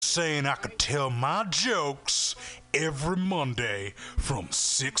saying I could tell my jokes every Monday from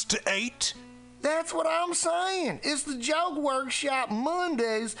 6 to 8? That's what I'm saying. It's the Joke Workshop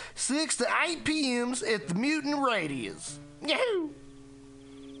Mondays, 6 to 8 p.m.s at the MutinyRadio. Yahoo!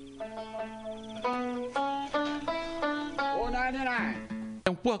 4.99.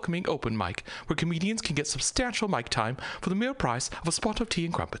 And welcoming open mic, where comedians can get substantial mic time for the mere price of a spot of tea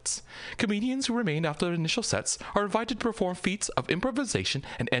and crumpets. Comedians who remain after their initial sets are invited to perform feats of improvisation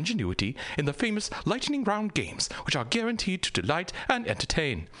and ingenuity in the famous lightning round games, which are guaranteed to delight and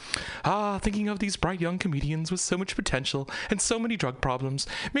entertain. Thinking of these bright young comedians with so much potential and so many drug problems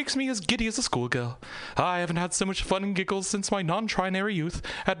makes me as giddy as a schoolgirl. I haven't had so much fun and giggles since my non-trinary youth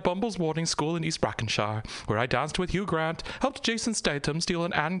at Bumble's boarding school in East Brackenshire, where I danced with Hugh Grant, helped Jason Statham steal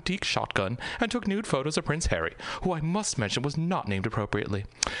an antique shotgun, and took nude photos of Prince Harry, who I must mention was not named appropriately.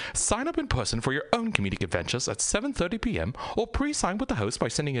 Sign up in person for your own comedic adventures at 7:30 p.m. or pre-sign with the host by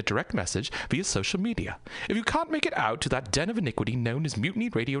sending a direct message via social media. If you can't make it out to that den of iniquity known as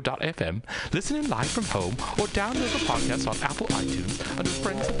MutinyRadio.fm, listen in live from home or download the podcast on Apple iTunes under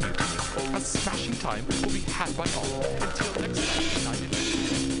Friends of Mutiny. A smashing time will be had by all. Until next time,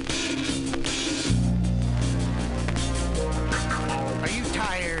 Are you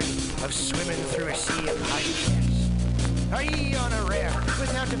tired of swimming through a sea of podcasts? Are ye on a raft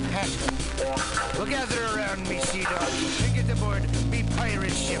without a paddle? Well, gather around me, sea dogs, and get aboard me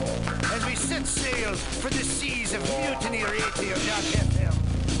pirate ship as we set sail for the seas of MutinyRadio.fm.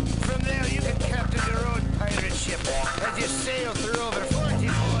 From there, you can captain your own pirate ship as you sail through over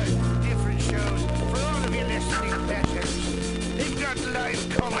 44 different shows for all of your listening pleasures. They've got live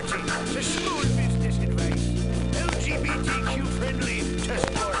comedy, the smooth business advice, LGBTQ-friendly to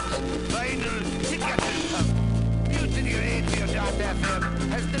sports, vinyl to gutter pub. MutinyRadio.fm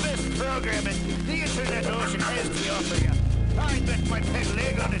has the best programming the internet ocean has to offer you. I bet my peg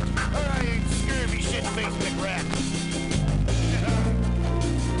leg on it, or I ain't scurvy shit-faced McRat.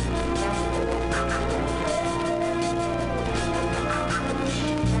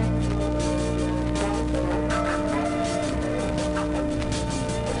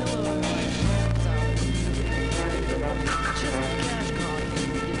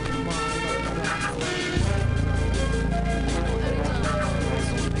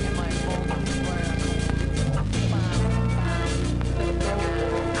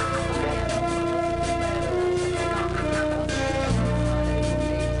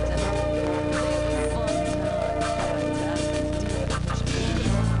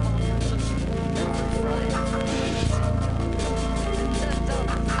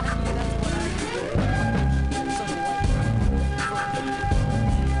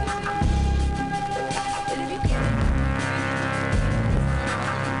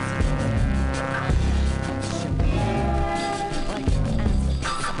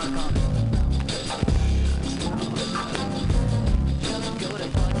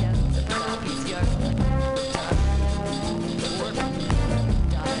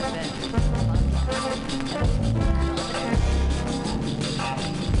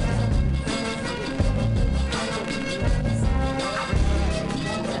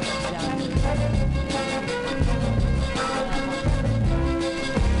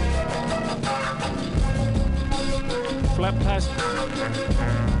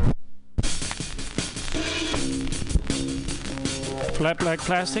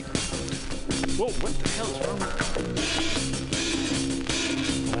 FlatBlackPlastic. Whoa, what the hell is wrong with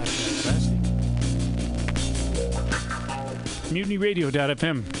FlatBlackPlastic?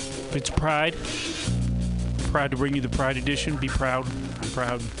 MutinyRadio.fm. It's Pride. Proud to bring you the Pride edition. Be proud. I'm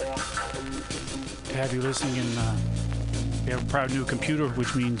proud to have you listening. And we have a proud new computer,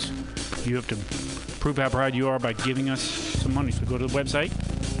 which means you have to prove how proud you are by giving us some money. So go to the website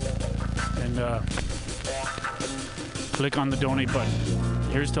and click on the donate button.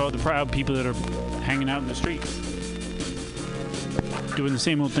 Here's to all the proud people that are hanging out in the street, doing the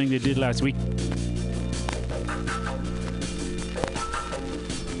same old thing they did last week.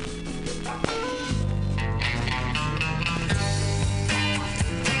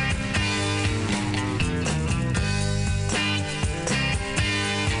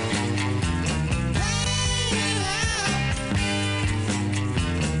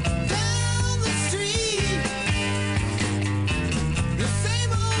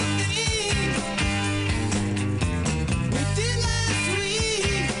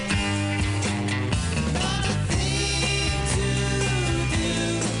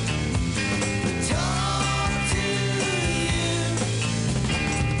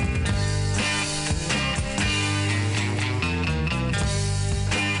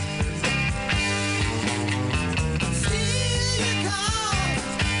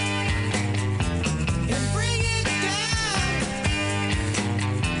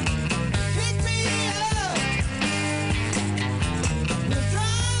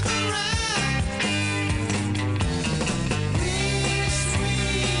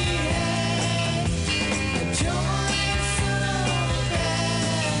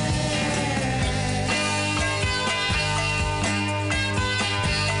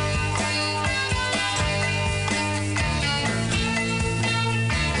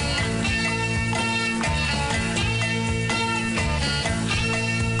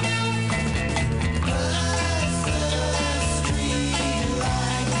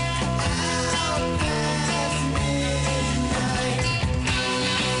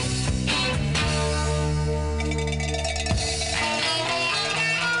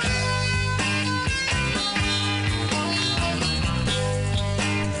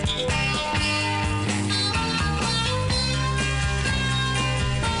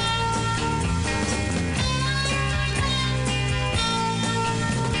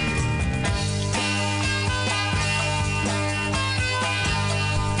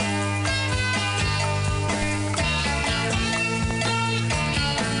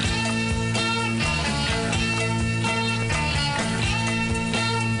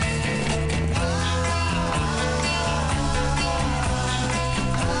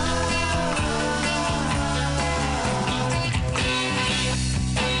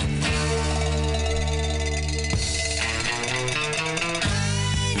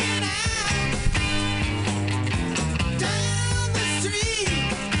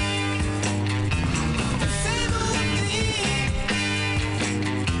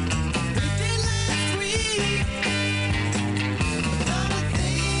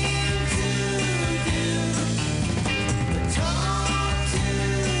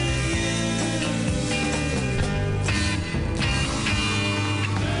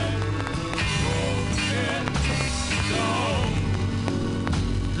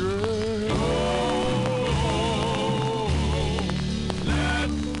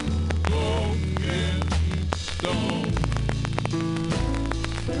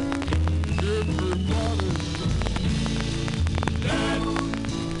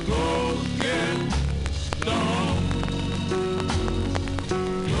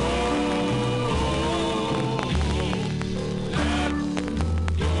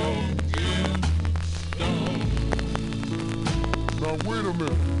 wait a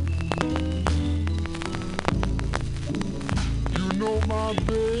minute. You know my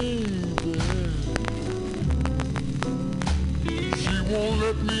baby, she won't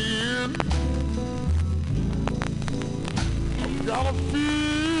let me in. I've got a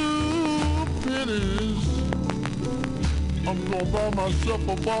few pennies. I'm gonna buy myself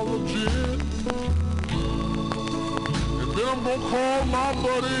a bottle of gin. And then I'm gonna call my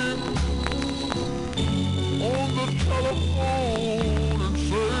buddy on the telephone and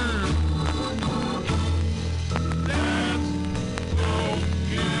say, let's go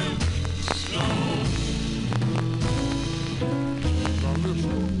get stoned. Now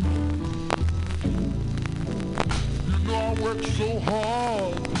listen, you know I work so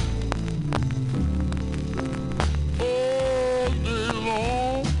hard all day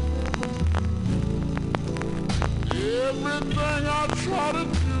long. Everything I try to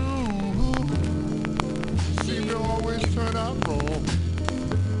do seem to always turn out wrong.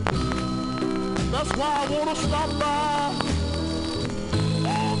 That's why I wanna stop by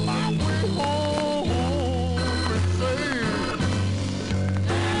on my way home and say,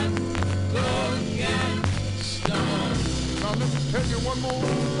 let's go get stoned. Now let me tell you one more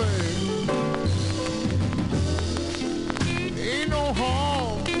thing. Ain't no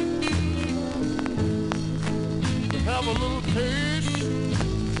harm to have a little taste.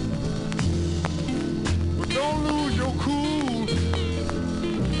 Don't lose your cool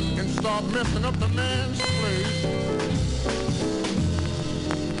and start messing up the man's place.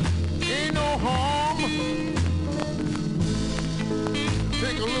 Ain't no harm.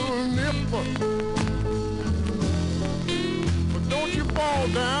 Take a little nip, but don't you fall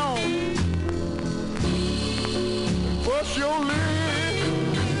down and bust your leg.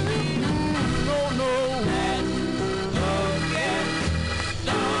 No, no.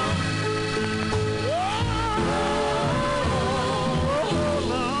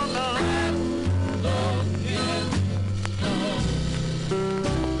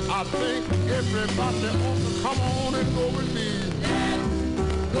 I think everybody ought to come on and go with me. Let's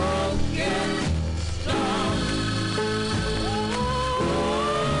go get stoned.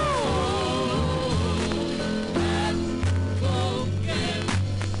 Let's go get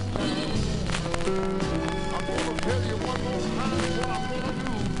stoned. I'm gonna tell you one more time what I'm gonna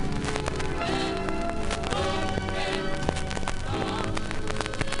do. Let's go get stoned.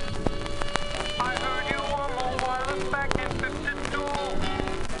 I heard you on the wireless back in 52.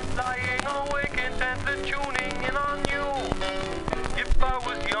 Lying awake intently tuning in on you. If I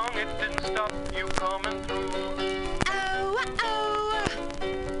was young, it didn't stop you coming through. Oh, oh.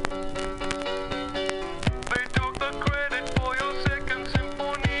 They took the credit for your second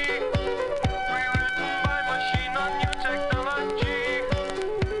symphony, rewritten by machine on new technology.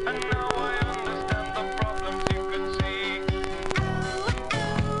 And now I understand the problems you could see.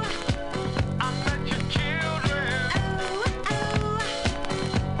 I met your children.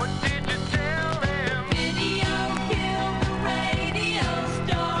 What did you tell them? Video killed the radio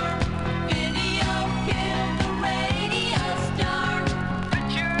star. Video killed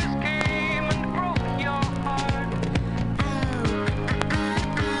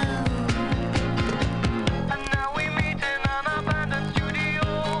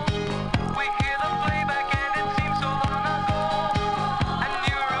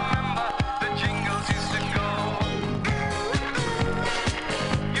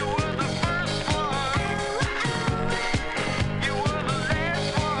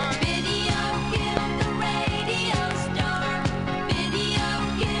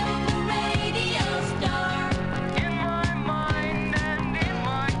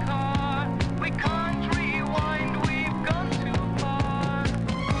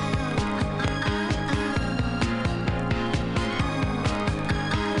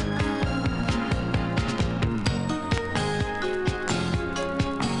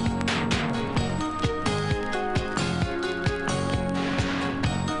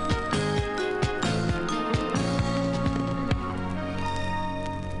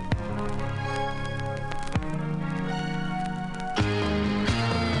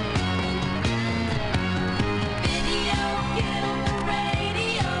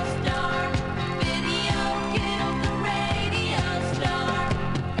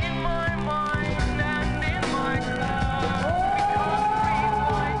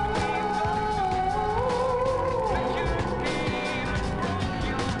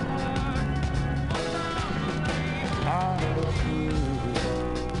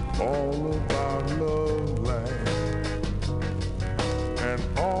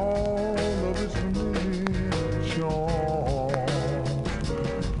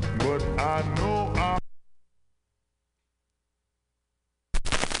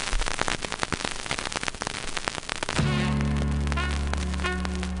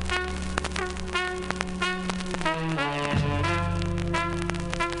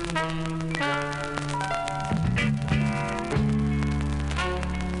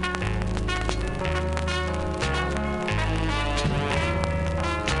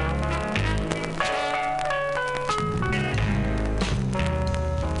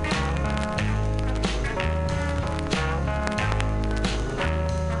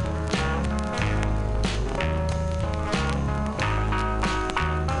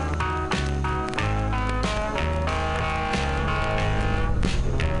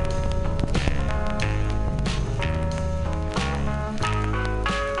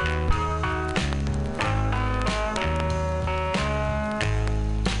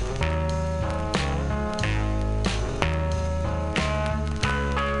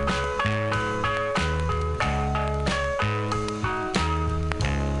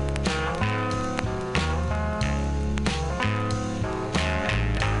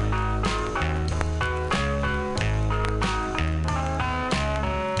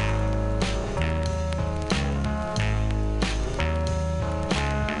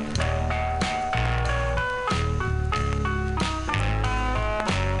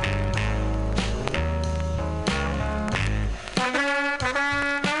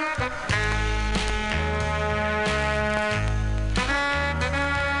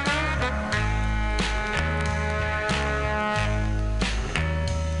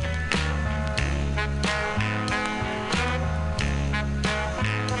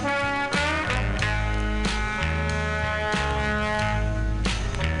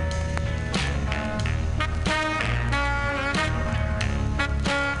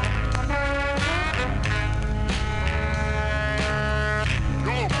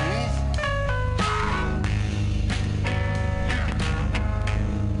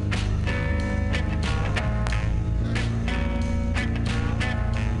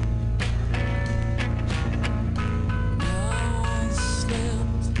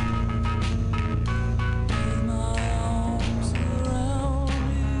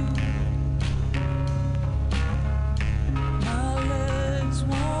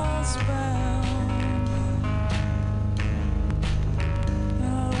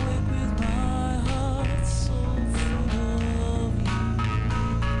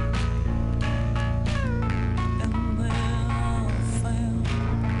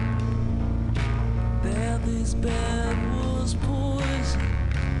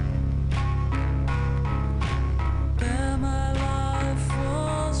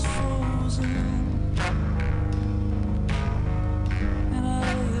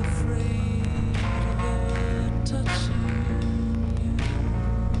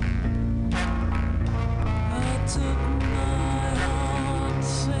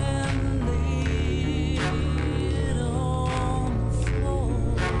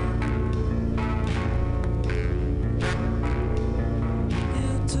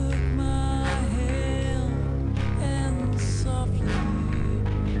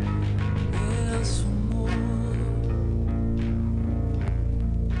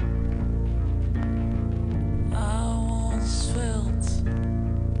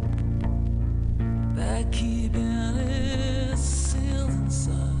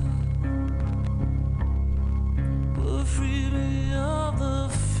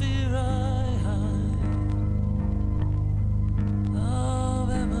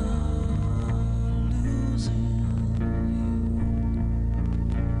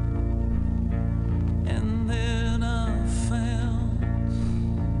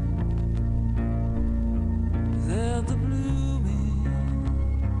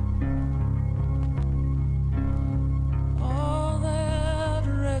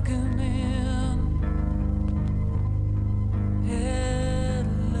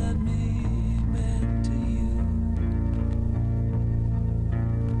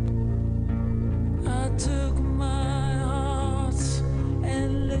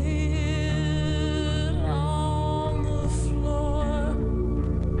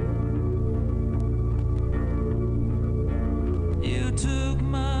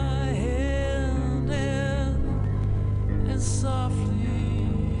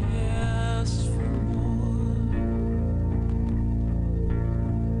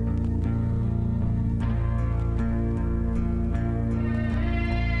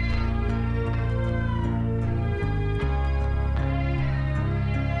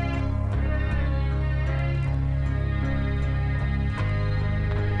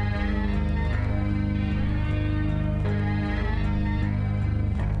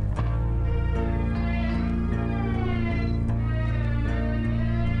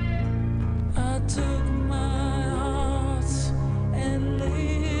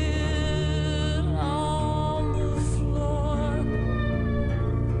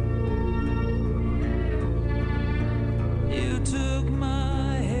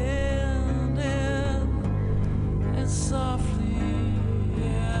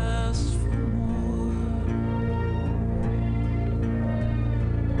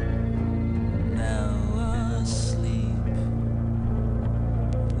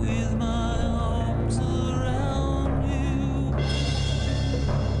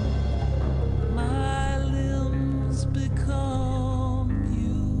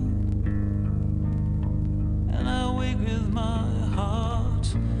with my heart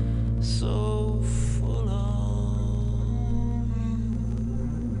so full of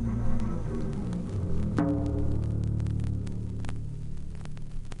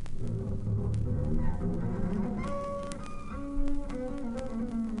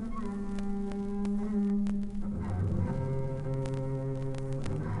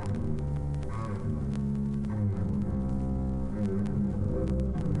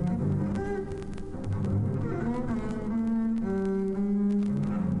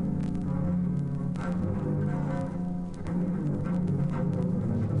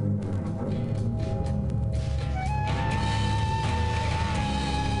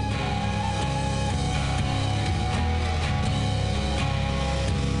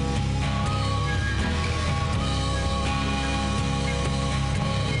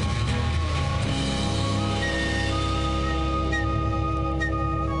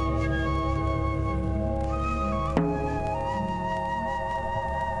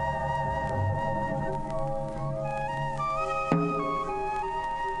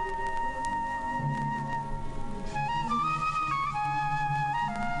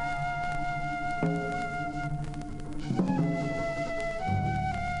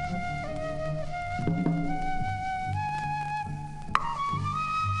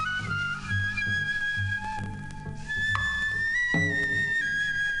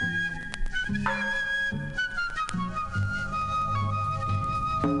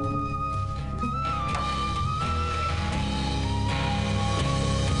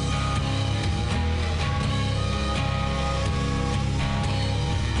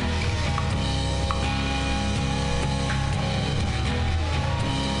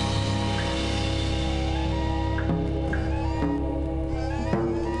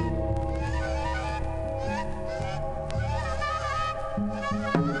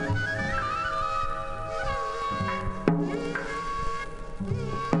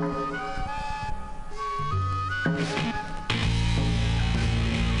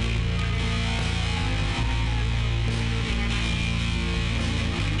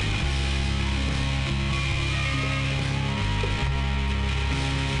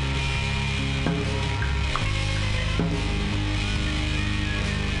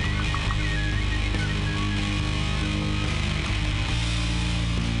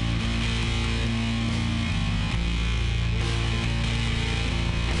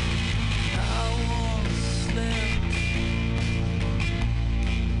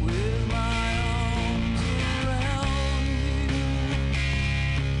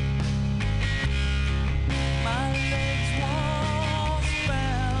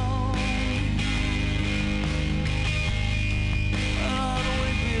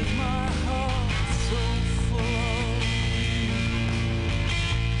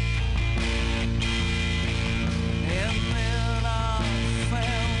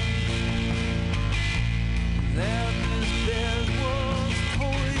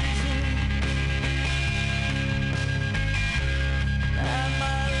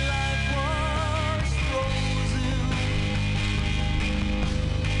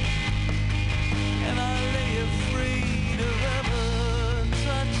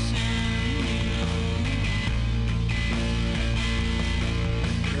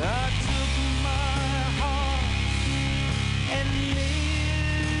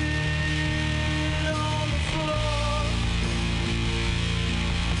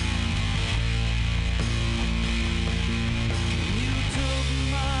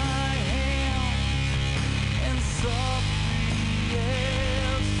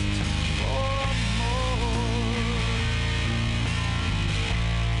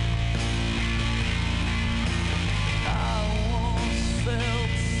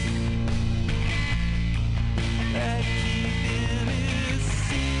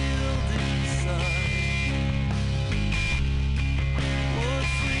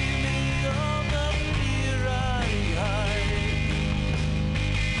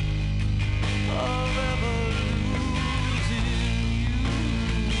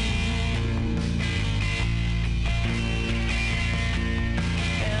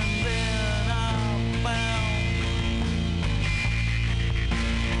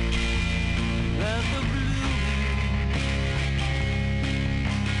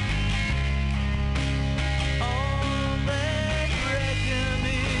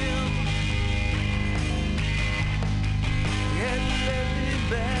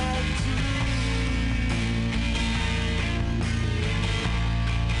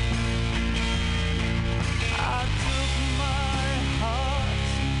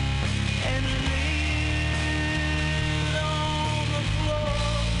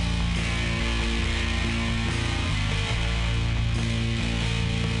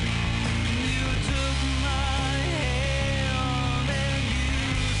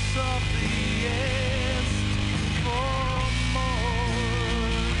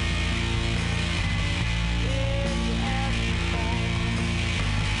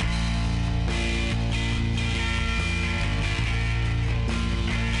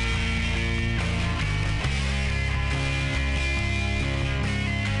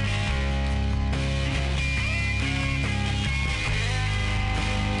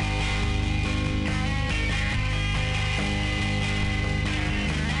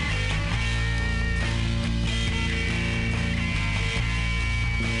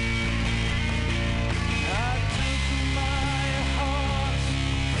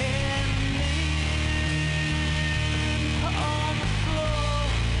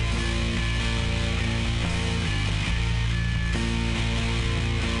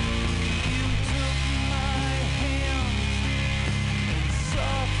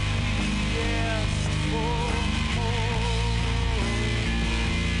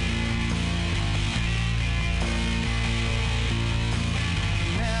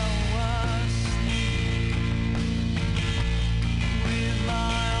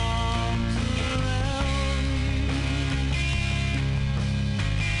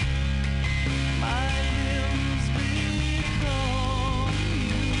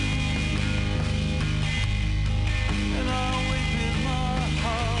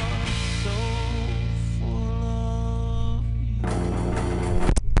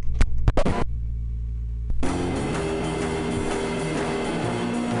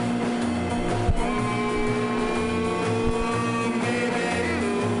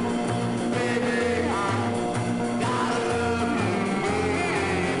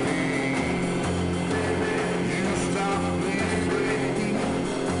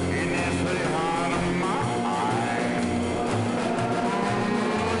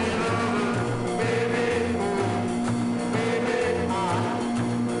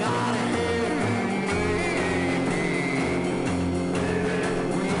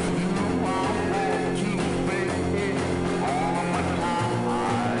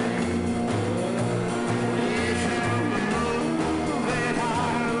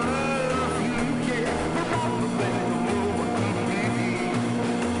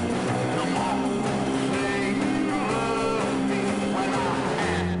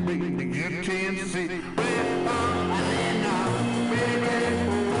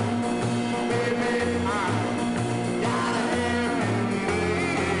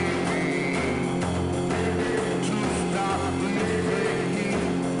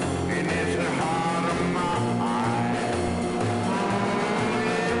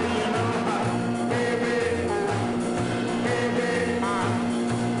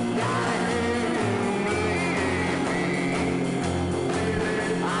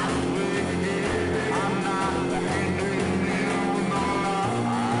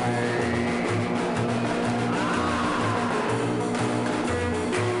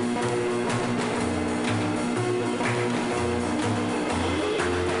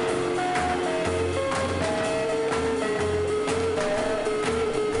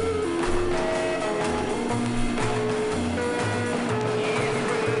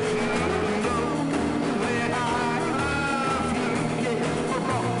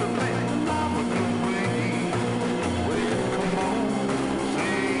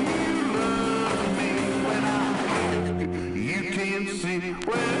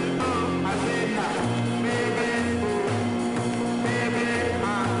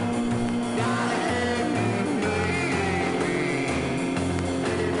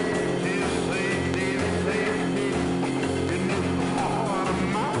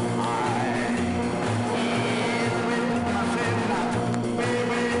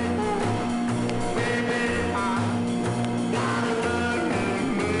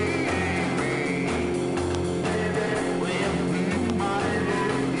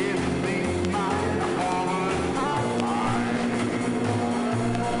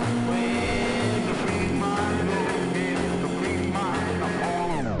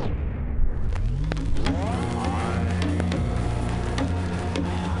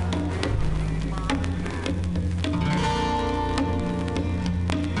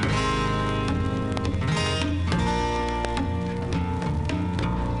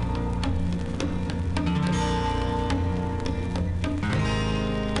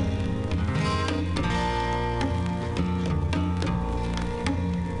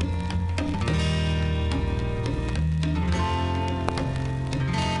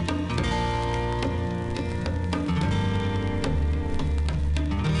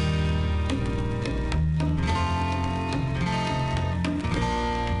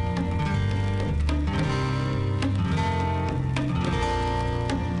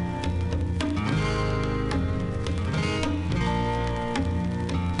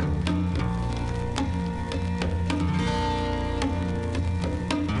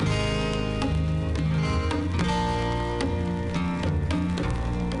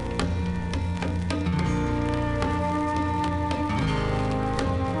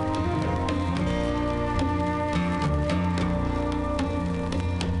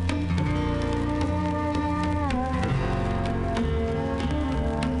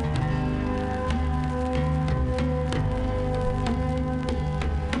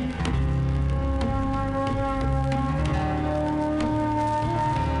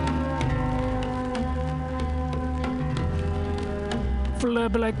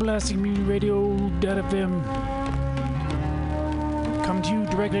FlatBlackPlastic MutinyRadio.fm. Coming to you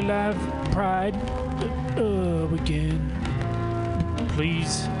directly live, Pride weekend.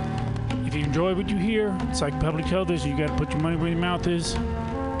 Please, if you enjoy what you hear, it's like public television. You got to put your money where your mouth is.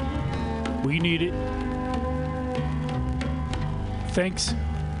 We need it. Thanks.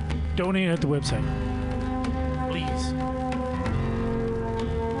 Donate at the website. Please.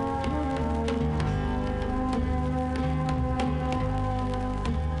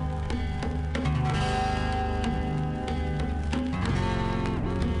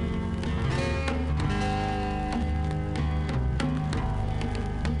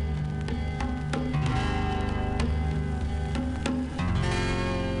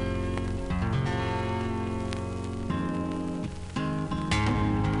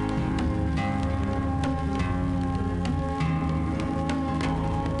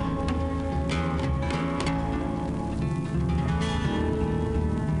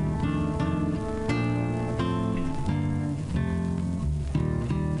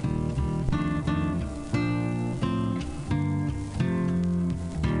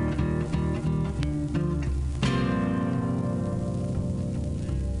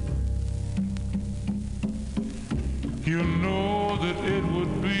 You know that it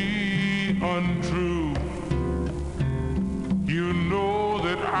would be untrue. You know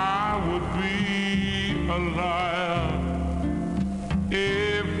that I would be a liar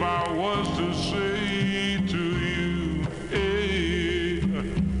if I was to say to you, hey,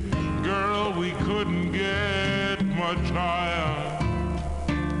 girl, we couldn't get much higher.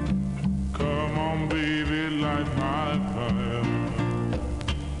 Come on, baby, light my fire.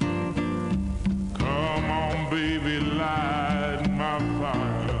 Baby, light my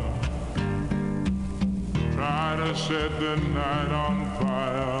fire. Try to set the night on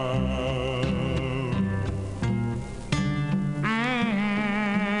fire.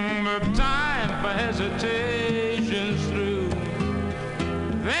 The time for hesitation's through.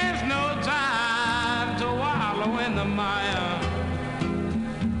 There's no time to wallow in the mire.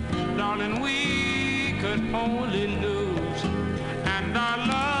 Darling, we could only lose, and our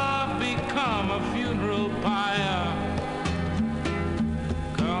love become a funeral pyre.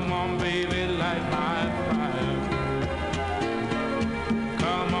 Come on, baby, light my fire.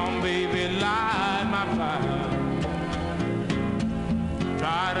 Come on, baby, light my fire.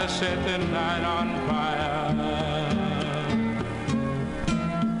 Try to set the night on fire.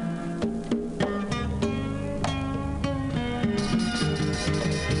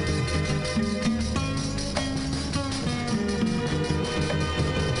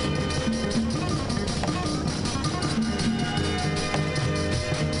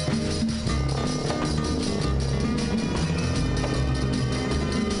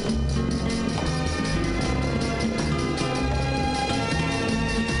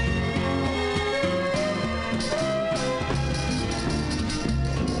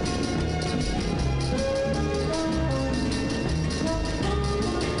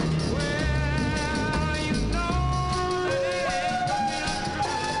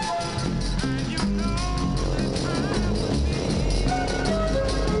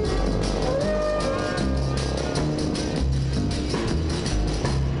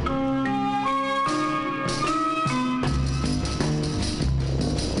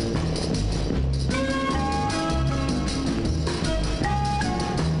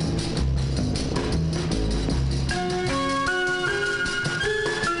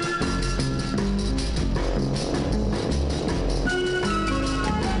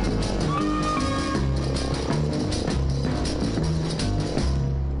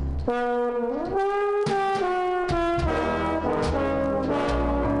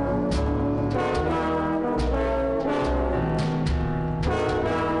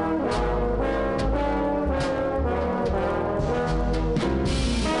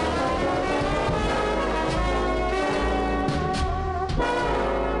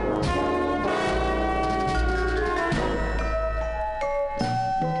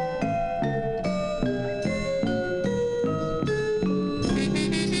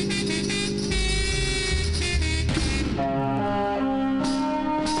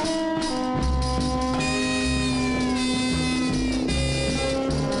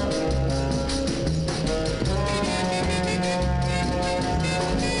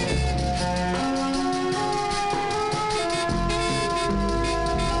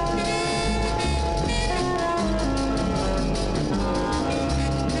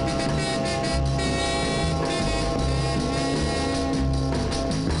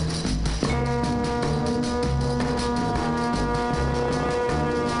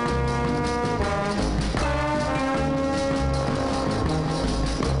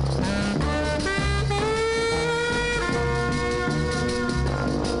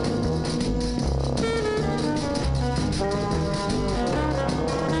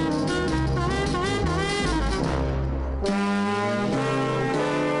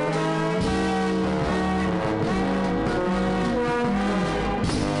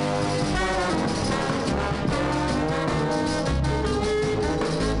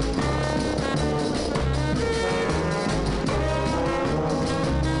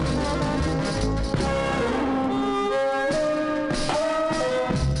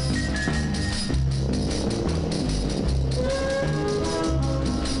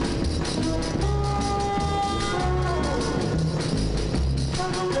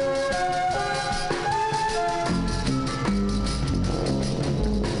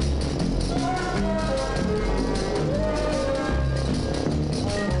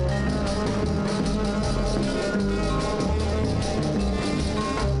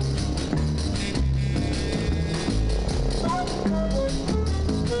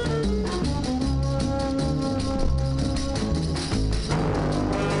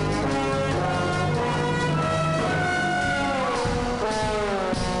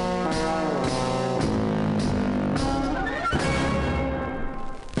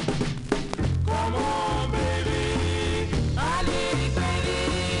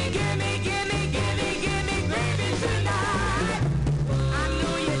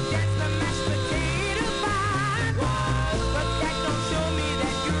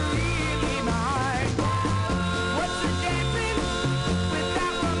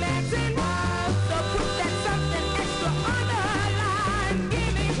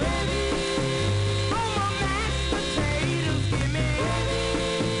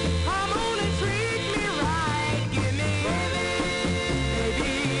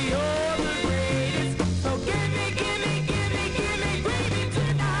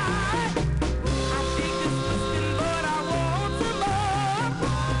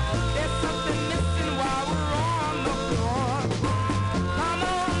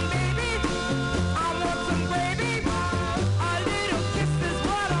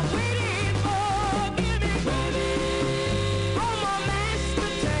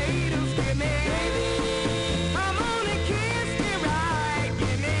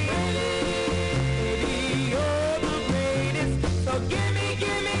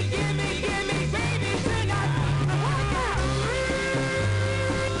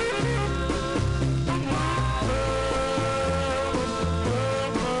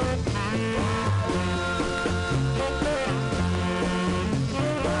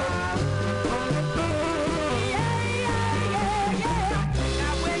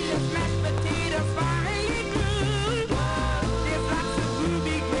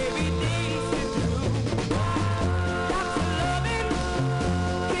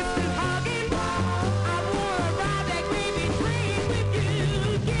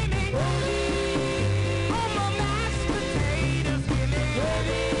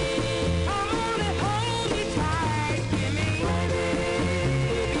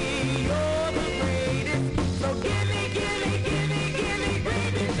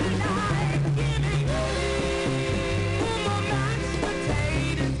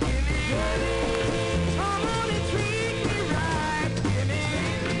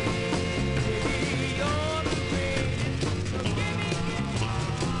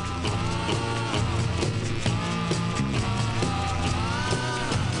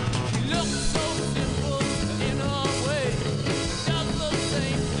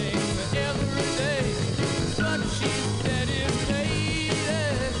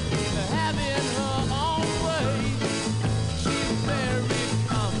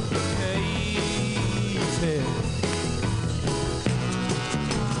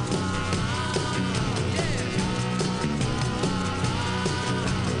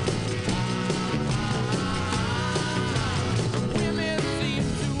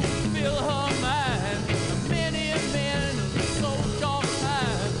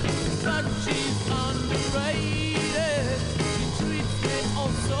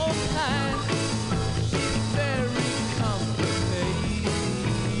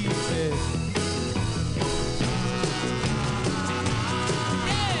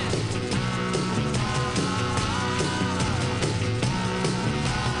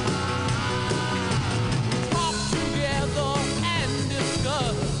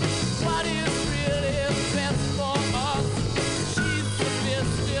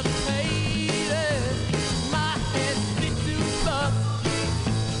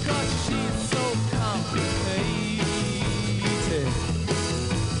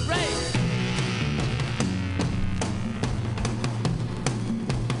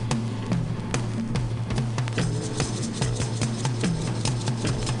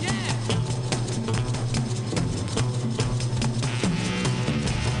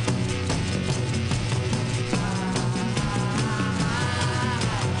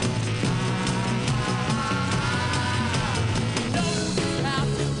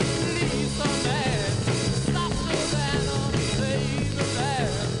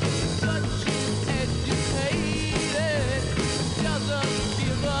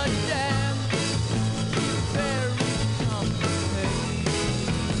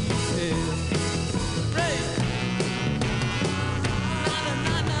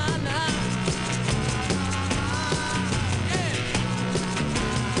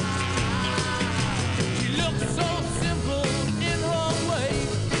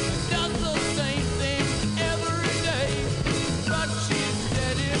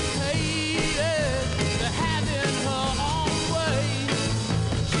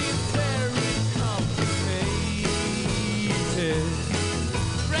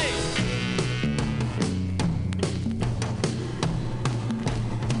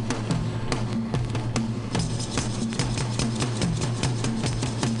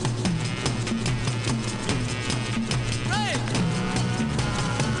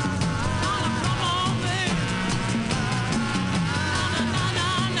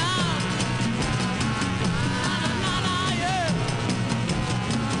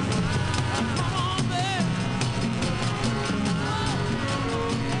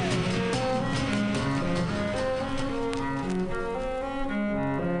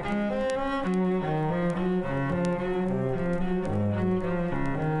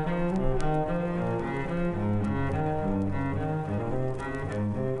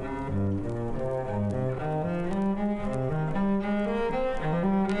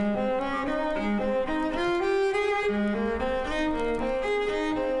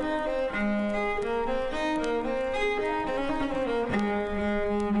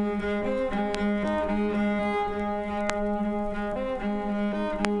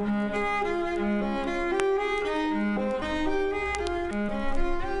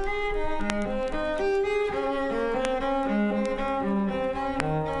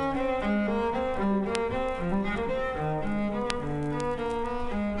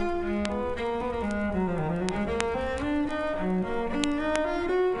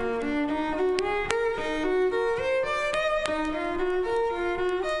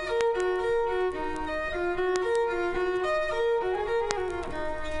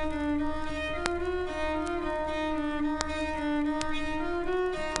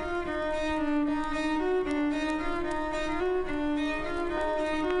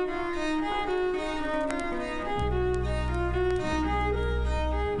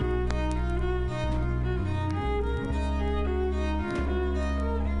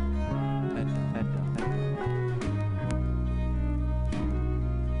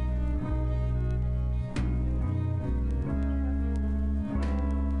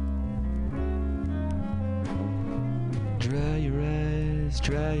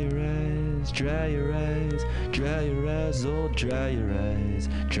 Dry your eyes, dry your eyes, dry your eyes, oh dry your eyes,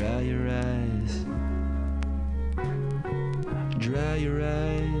 dry your eyes. Dry your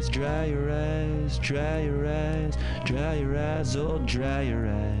eyes, dry your eyes, dry your eyes, dry your eyes, oh dry your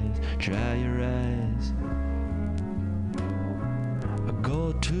eyes, dry your eyes. I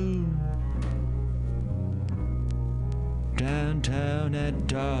go to downtown at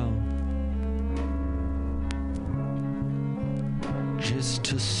dawn just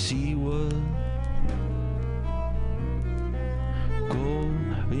to see what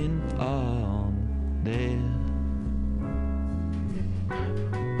going on there.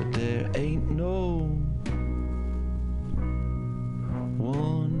 But there ain't no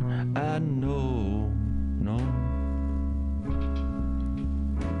one I know,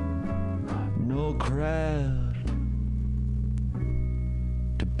 no crowd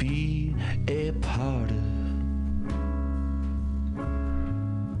to be a part of.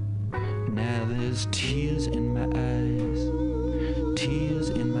 Now there's tears in my eyes, tears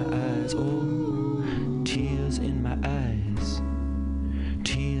in my eyes, oh, tears in my eyes,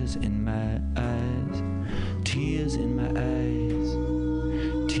 tears in my eyes, tears in my eyes,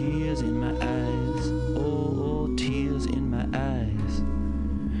 tears in my eyes, oh, tears in my eyes,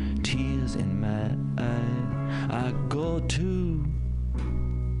 tears in my eyes. I go to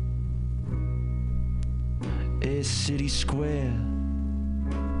a city square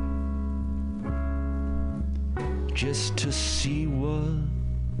just to see what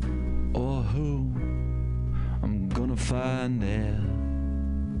or who I'm gonna find there.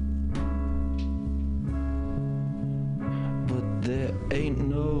 But there ain't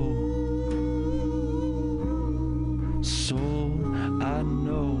no soul I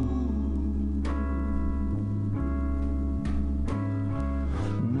know,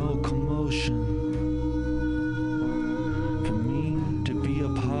 no commotion for me to be a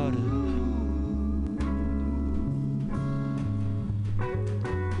part of.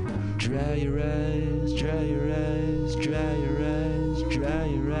 Dry your eyes, dry your eyes, dry your eyes, dry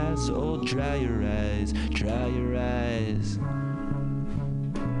your eyes, oh, dry your eyes, dry your eyes.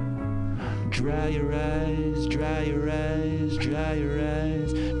 Dry your eyes, dry your eyes, dry your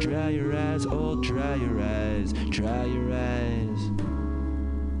eyes, dry your eyes, oh, dry your eyes, dry your eyes.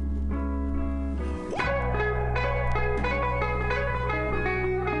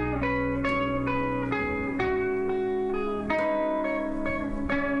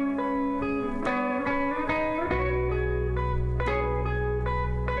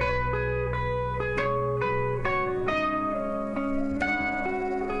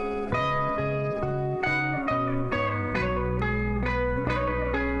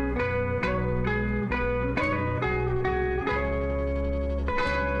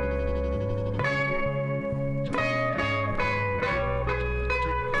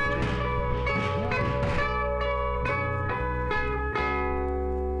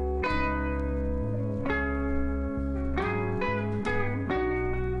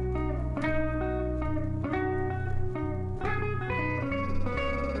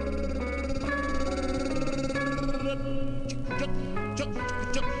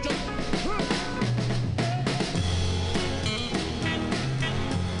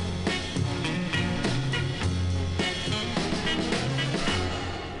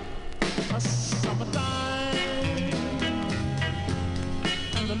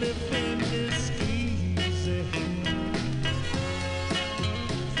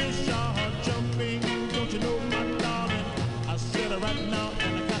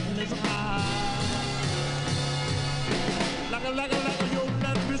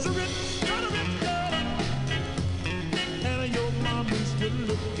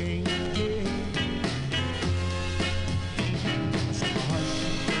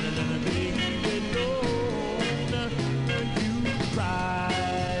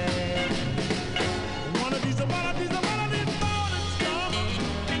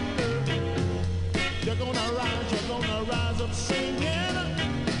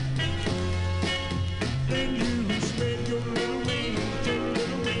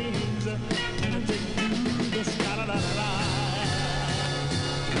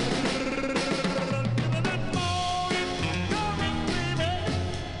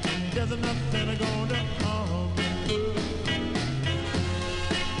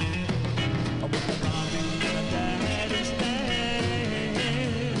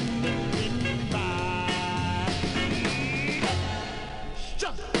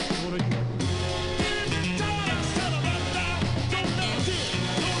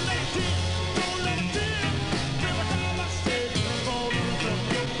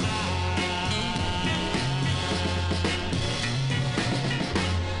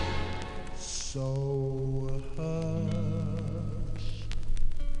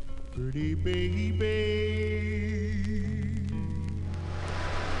 Pretty baby.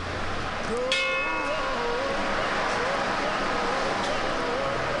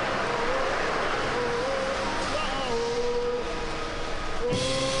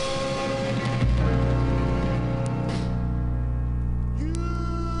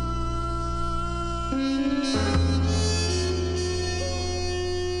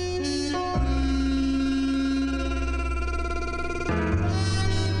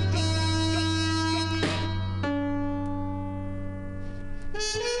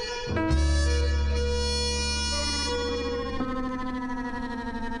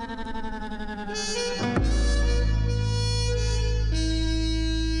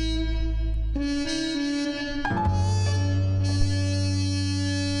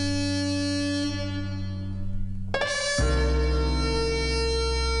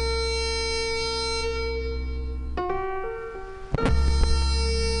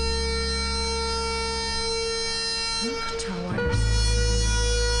 Guitar wires.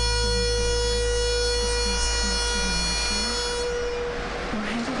 His face close to the windshield. We're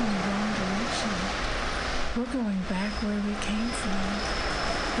headed in the wrong direction. We're going back where we came from.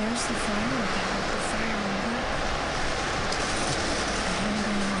 There's the fire again. The fire went up. Ahead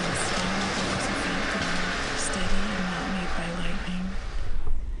on the sky, there was a faint glow, steady and not made by lightning.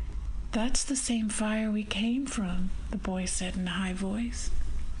 That's the same fire we came from, the boy said in a high voice.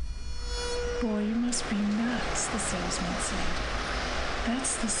 Boy, you must be nuts, the salesman said.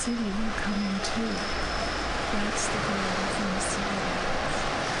 That's the city we're coming to. That's the glow from the city lights.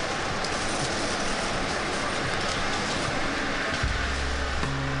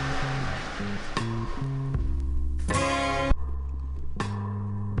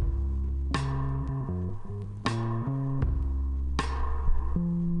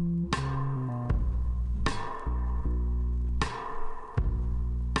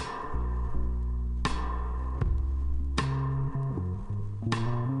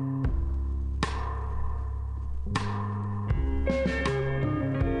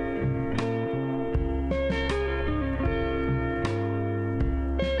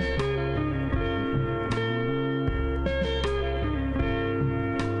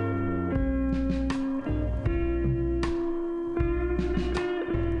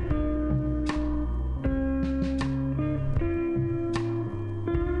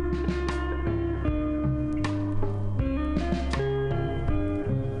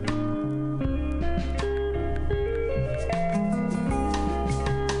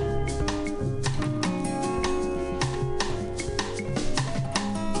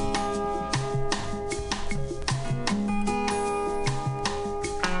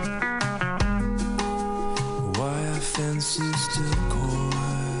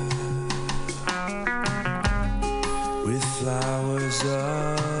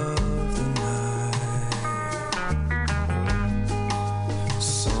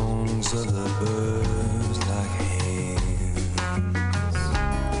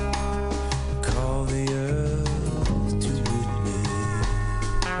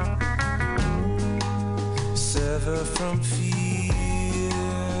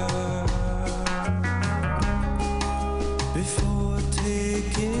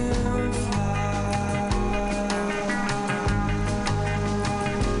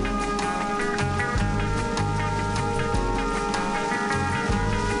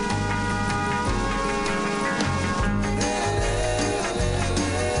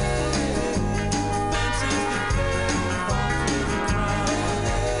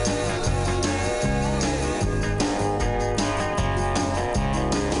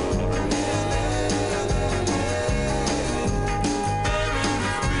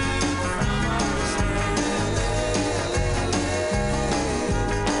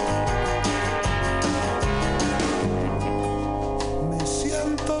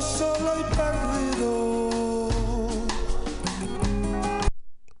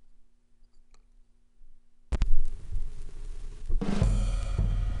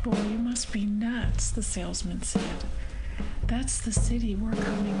 The salesman said. That's the city we're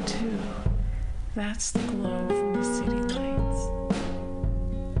coming to. That's the glow from the city lights.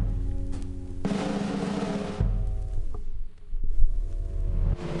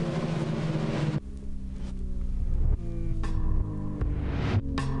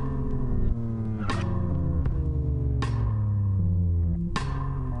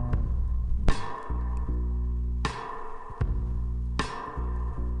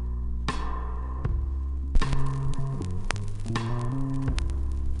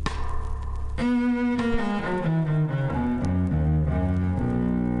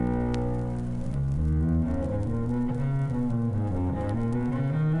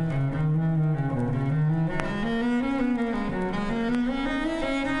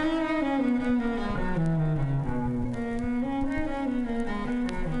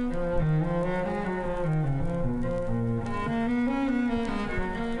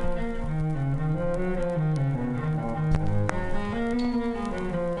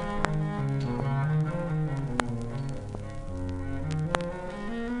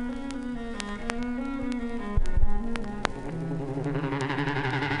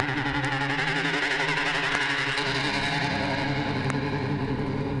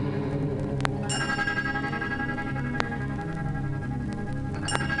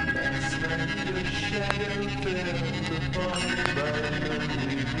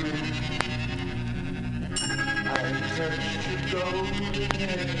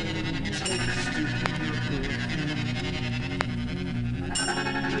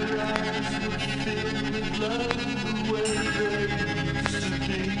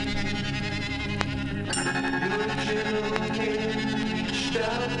 Your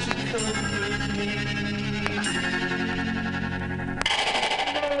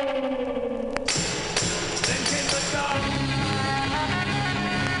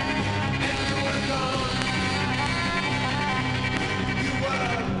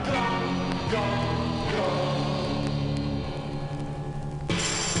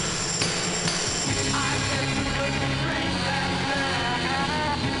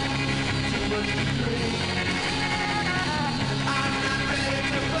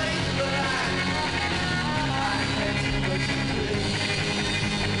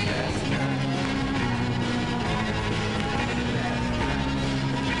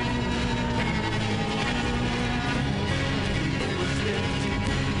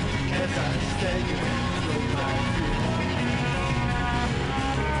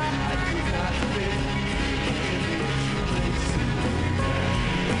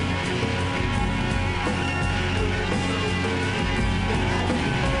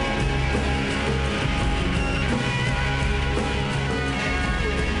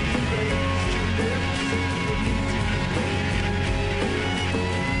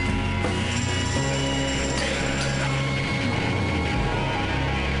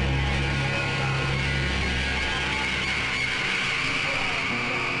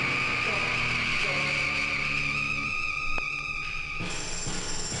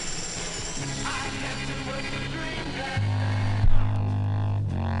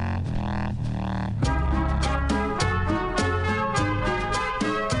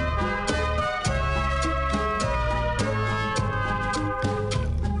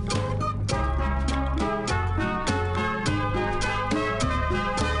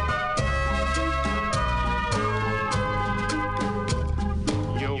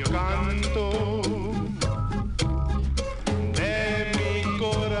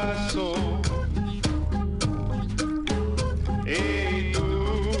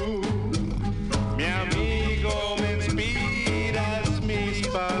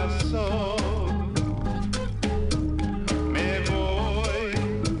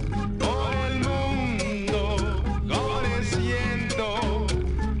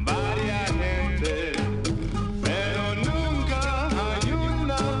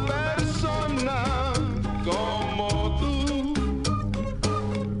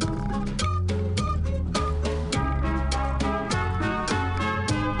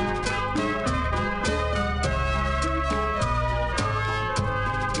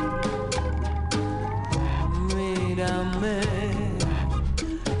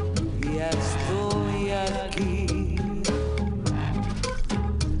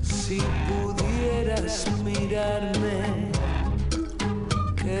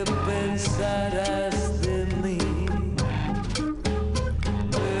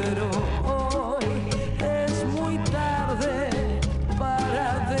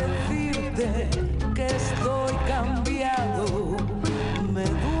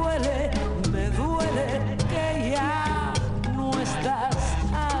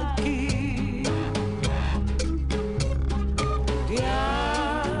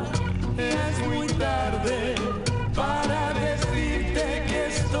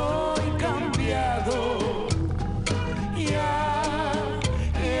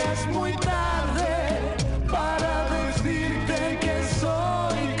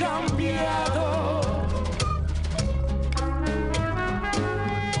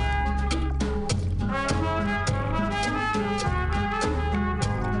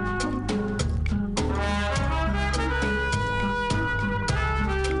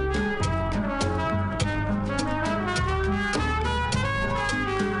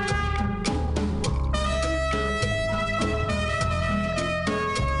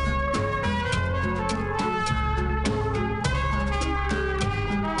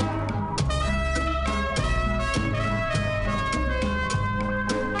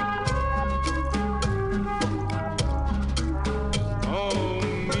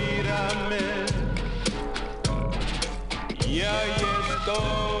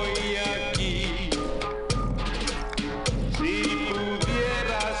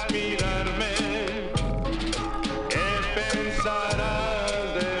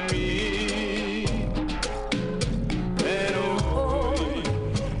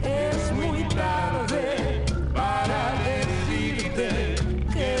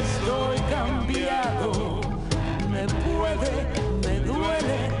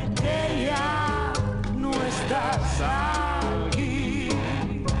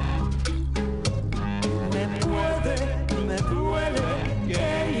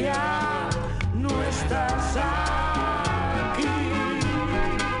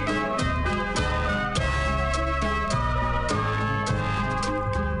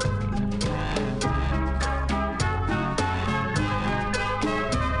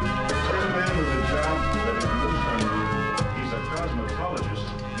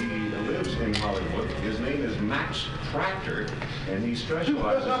And he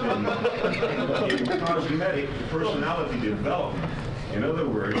specializes in cosmetic personality development. In other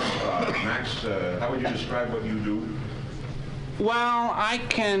words, Max, how would you describe what you do? Well, I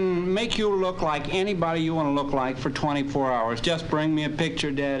can make you look like anybody you want to look like for 24 hours. Just bring me a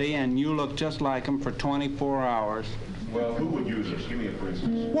picture, Daddy, and you look just like him for 24 hours. Well, who would use this? Give me a for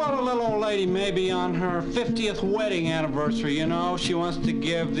instance. Well, a little old lady, maybe on her 50th wedding anniversary, you know. She wants to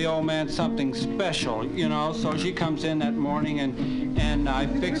give the old man something special, you know. So she comes in that morning and I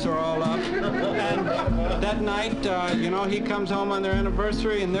fix her all up. And that night, you know, he comes home on their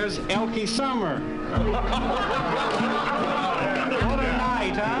anniversary and there's Elkie Summer. What a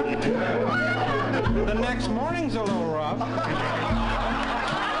night, huh? The next morning's a little rough.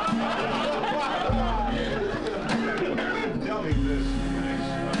 Tell me this,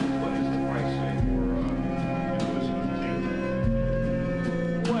 guys. What is the price tag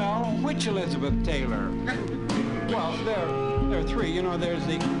for Well, which Elizabeth Taylor? Well, there are three. You know, there's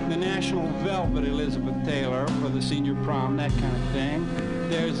the National Velvet Elizabeth Taylor for the senior prom, that kind of thing.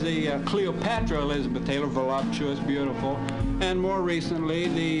 There's the Cleopatra Elizabeth Taylor, voluptuous, beautiful. And more recently,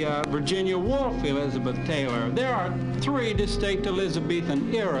 the Virginia Woolf Elizabeth Taylor. There are three distinct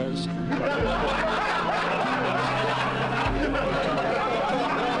Elizabethan eras.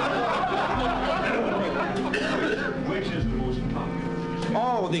 Which is the most popular?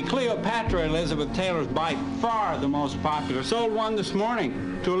 Oh, the Cleopatra Elizabeth Taylor is by far the most popular. Sold one this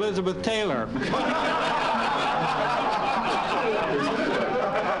morning to Elizabeth Taylor.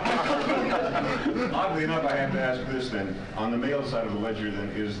 Oddly enough, I have to ask this then. On the male side of the ledger, then,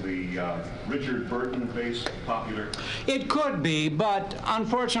 is the Richard Burton face popular? It could be, but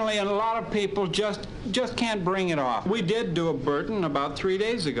unfortunately, a lot of people just can't bring it off. We did do a Burton about 3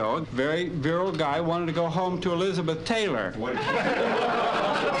 days ago. A very virile guy wanted to go home to Elizabeth Taylor. What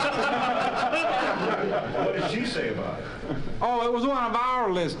did she say about it? Oh, it was one of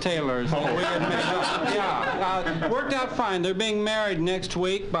our Liz Taylors that we had made up. Yeah, worked out fine. They're being married next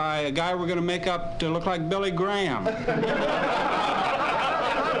week by a guy we're going to make up to look like Billy Graham. What's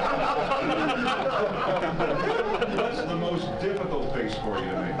the most difficult face for you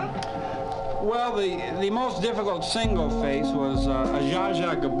to make? Well, the most difficult single face was a Zsa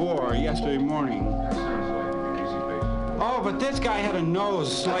Zsa Gabor yesterday morning. That sounds like an easy face. Oh, but this guy had a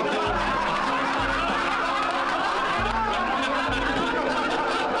nose like that.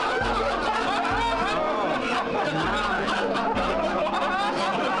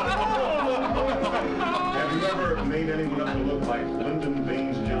 Anyone up to look like Lyndon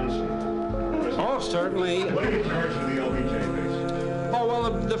Baines Johnson? Oh, certainly. What do you charge for the LBJ face? Oh,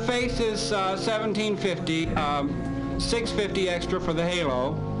 well, the face is $17.50, $6.50 extra for the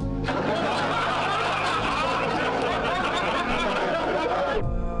halo.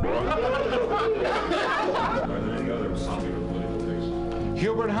 Are there any other popular political faces?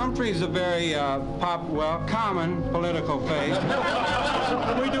 Hubert Humphrey's a very common political face.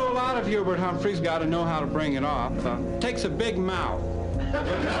 We do a lot of Hubert Humphrey's, got to know how to bring it off. Takes a big mouth. Mac,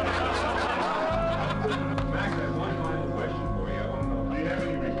 I have one final question for you. I want to know, do you have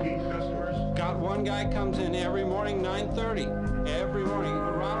any repeat customers? Got one guy comes in every morning, 9:30. Every morning,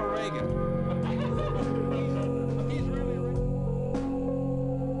 Ronald Reagan. He's really...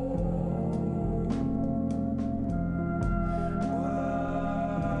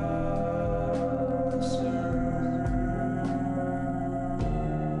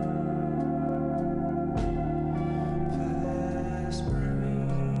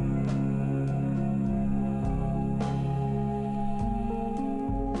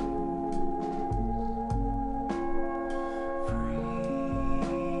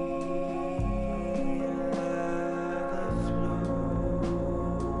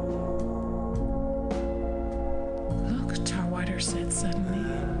 said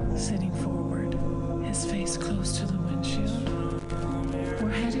suddenly, sitting forward, his face close to the windshield. We're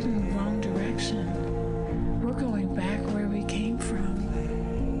headed in the wrong direction. We're going back where we came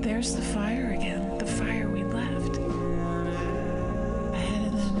from. There's the fire again, the fire we left. Ahead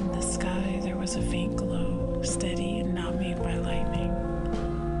of them in the sky, there was a faint glow, steady and not made by lightning.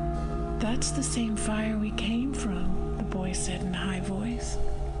 That's the same fire we came from, the boy said in a high voice.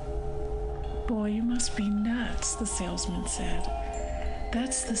 Boy, you must be nuts, the salesman said.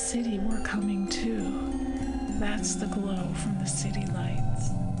 That's the city we're coming to. That's the glow from the city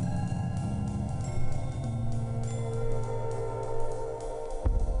lights.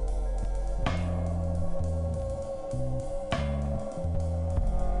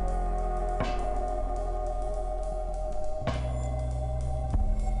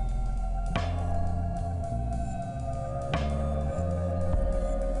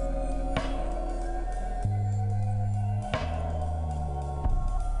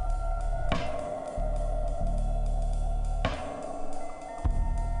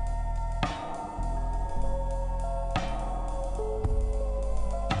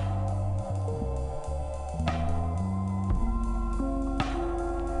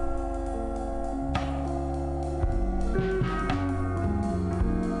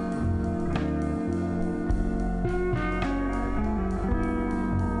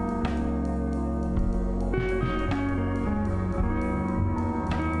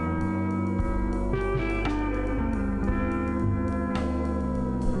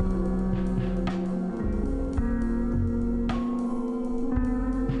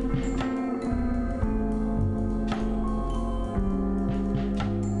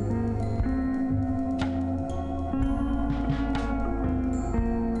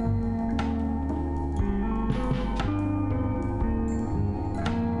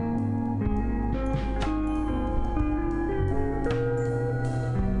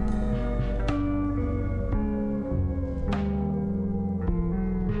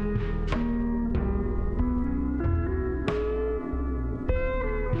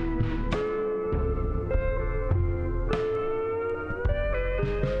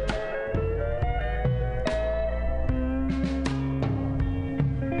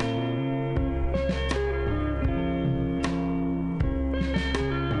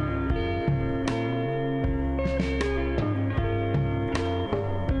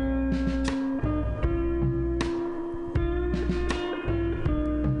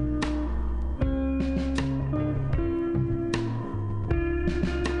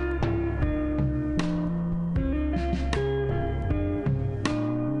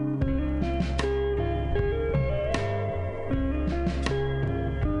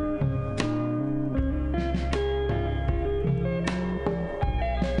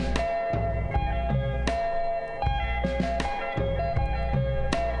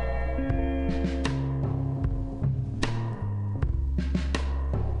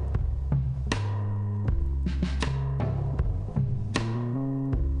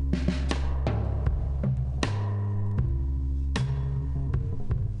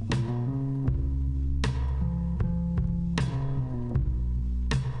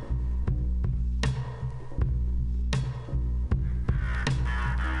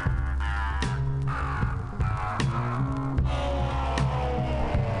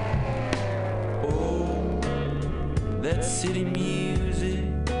 that city music.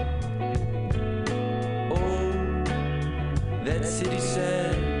 Oh, that city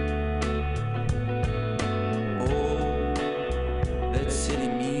sound. Oh, that city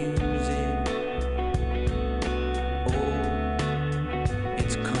music. Oh,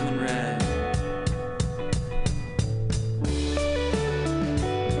 it's coming right.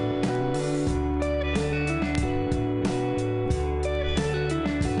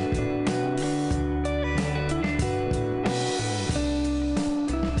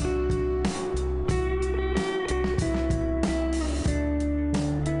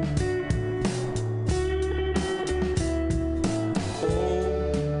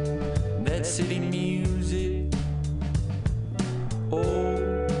 City music. Oh,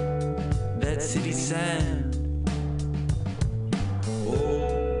 that city sound.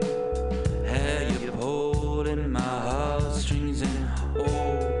 Oh, how you pulling my heartstrings, and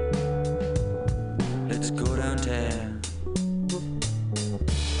oh, let's go downtown.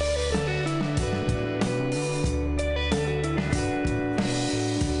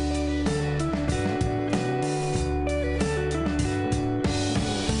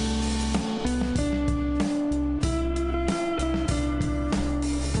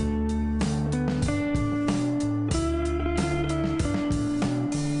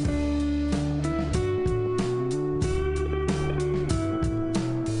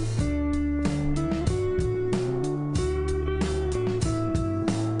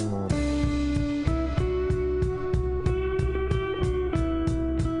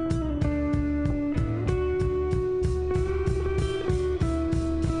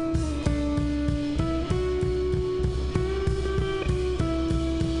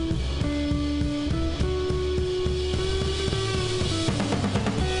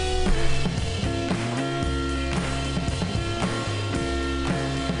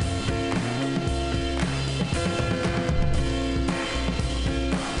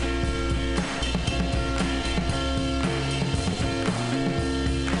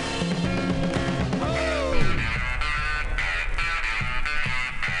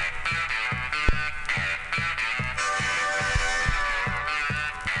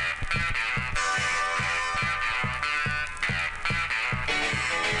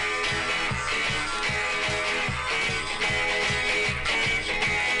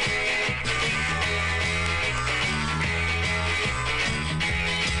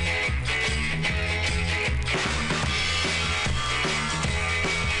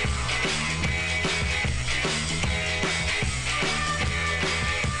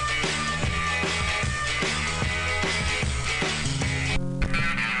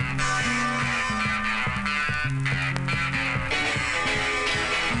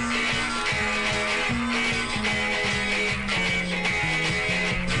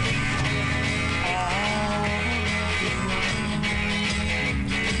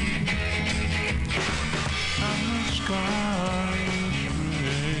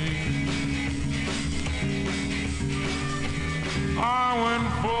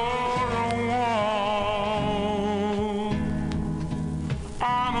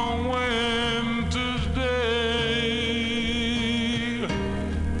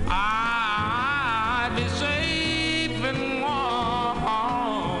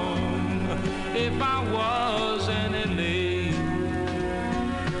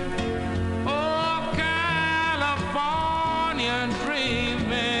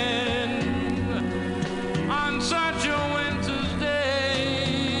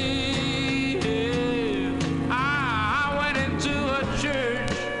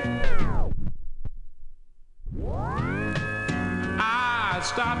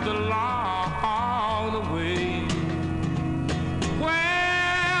 Stopped along the way. Well,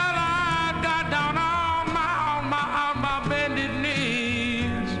 I got down on my bended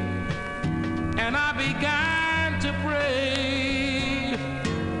knees, and I began to pray.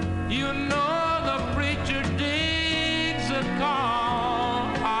 You know the preacher digs a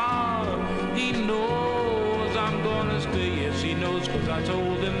call. He knows I'm gonna stay. Yes, he knows, 'cause I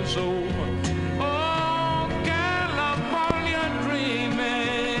told him so.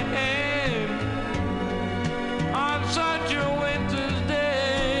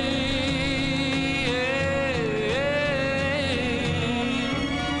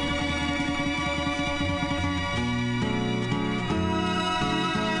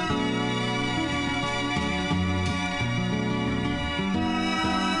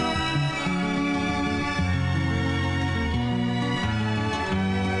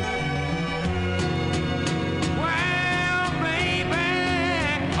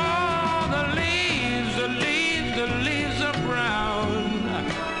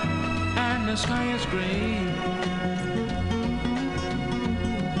 The sky is gray.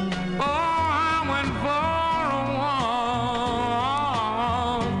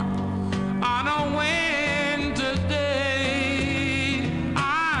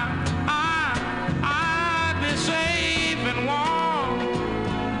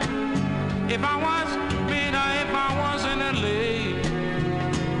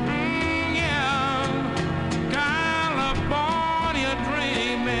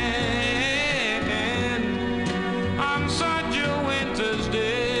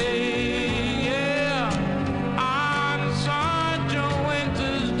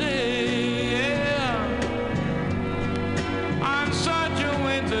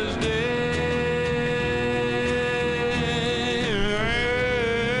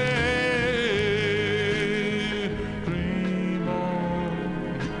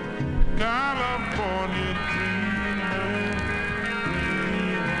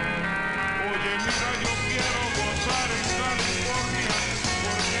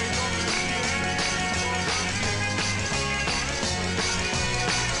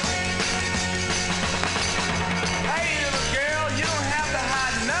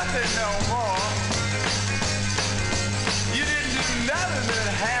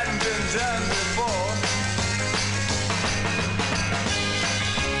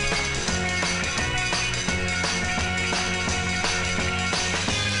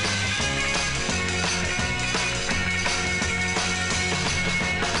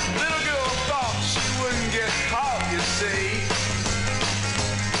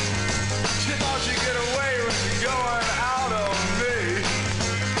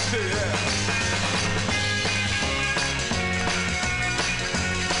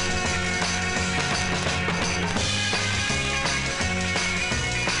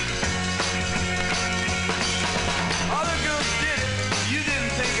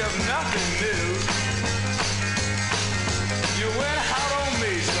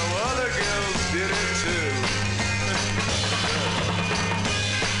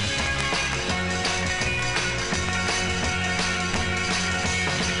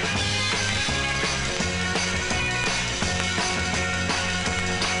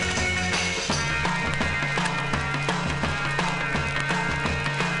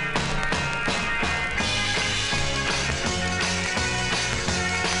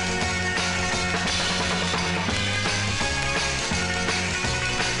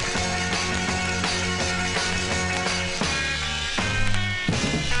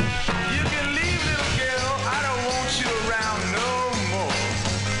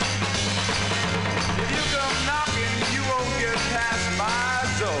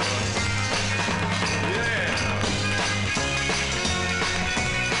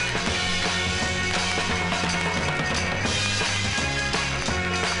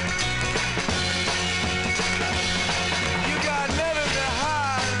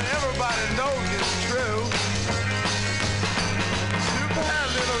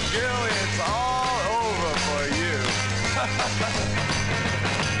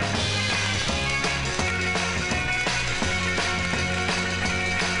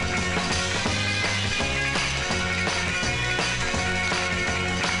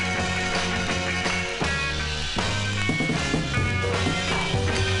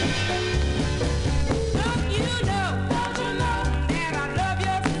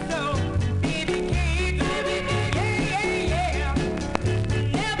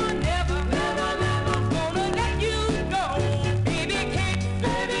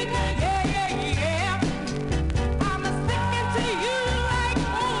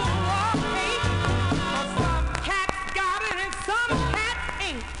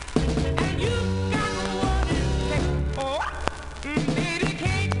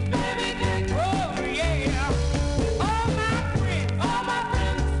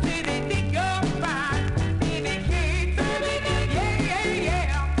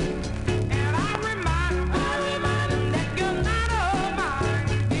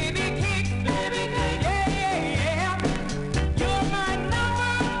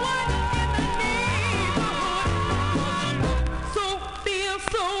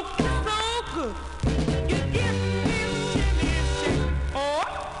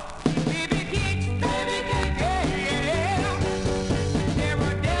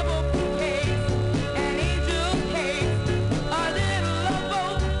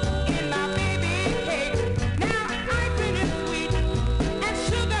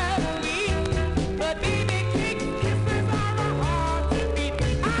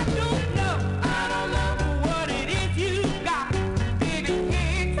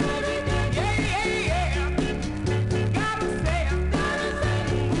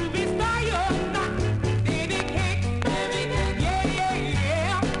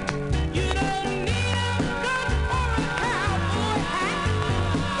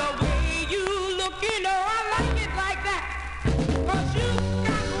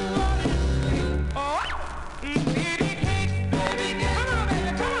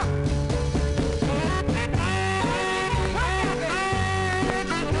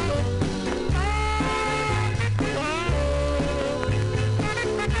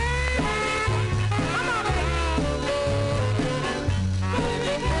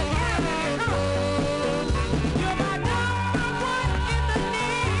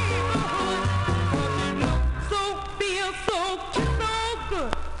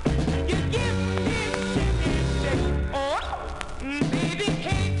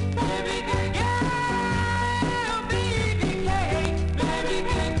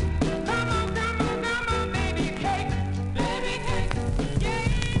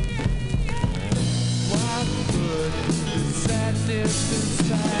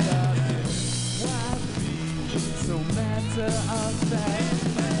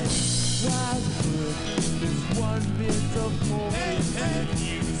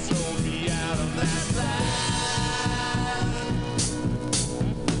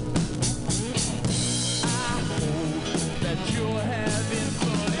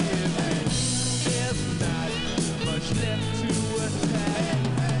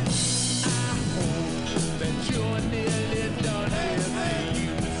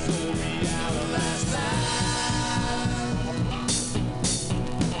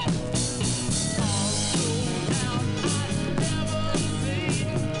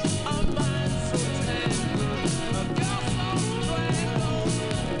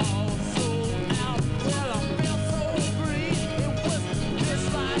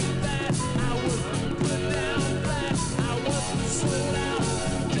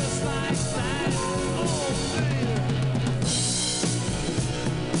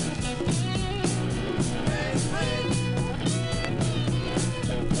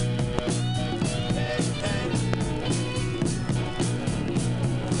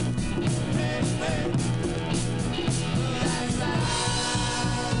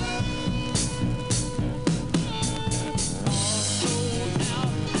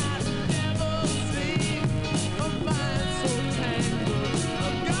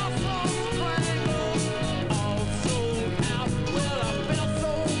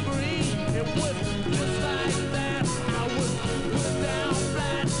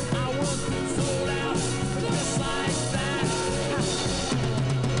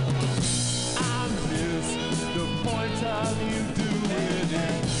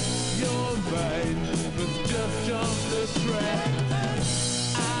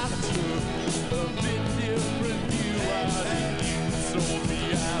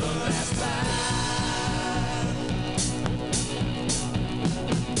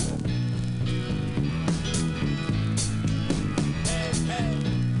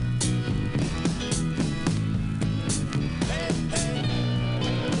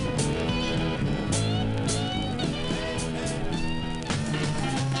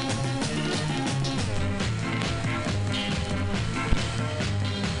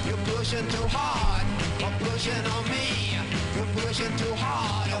 pushing too hard, or pushing on me. You're pushing too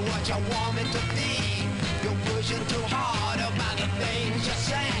hard, or what you want me to be. You're pushing too hard about the things you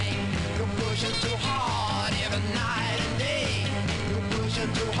say. You're pushing too hard every night and day. You're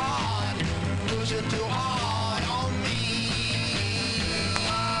pushing too hard on me.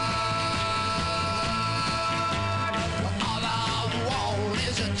 All I want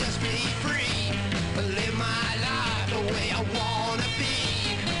is to just be free, live my life the way I wanna be.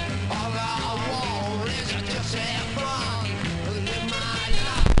 All I want is to just have fun, live my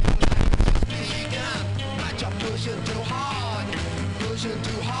life like it's just begun. But you're pushing too hard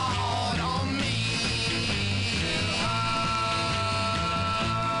on me.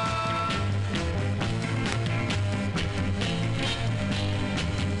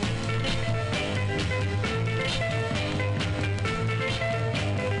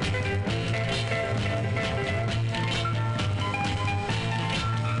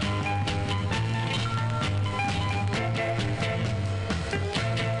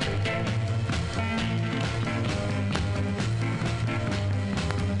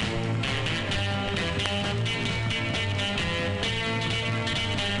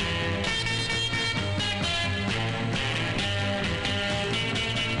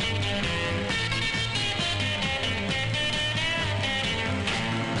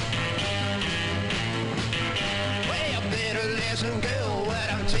 Listen, girl, what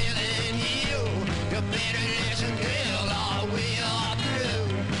I'm telling you. You better listen, girl, or we are through.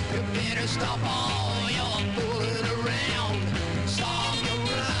 You better stop all your fooling around. Stop your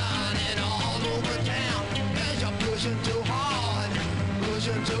running all over town. 'Cause you're pushing too hard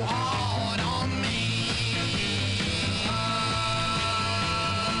on me.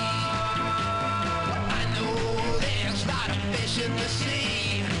 I know there's a lot of fish in the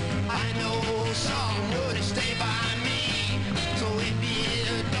sea. I know some would stay by me. So if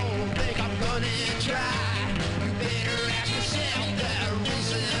you don't think I'm gonna try, you better ask yourself the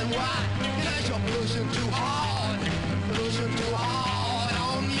reason why. 'Cause you're pushing too hard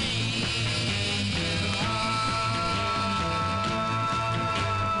on me.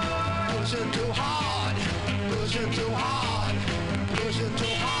 Pushing too hard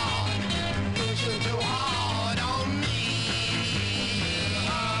on me.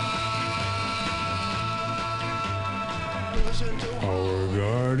 Our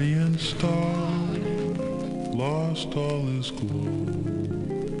guardian star lost all his glow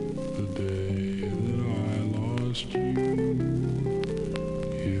the day that I lost you.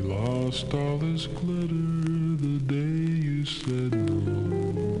 He lost all his glitter the day you said no,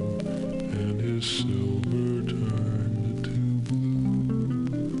 and his silver turned to blue.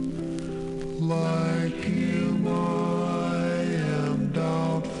 Like him I am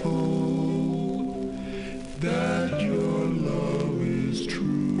doubtful that your love is true.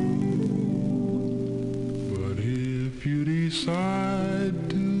 But if you decide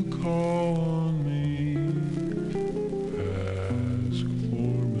to call on me, ask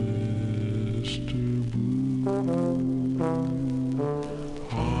for Mr. Blue.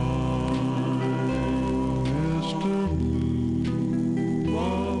 I'm Mr. Blue.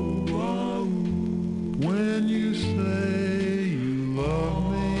 When you say you love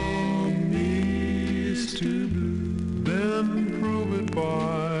me, Mr. Blue, then prove it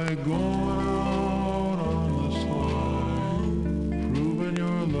by going out on the slide, proving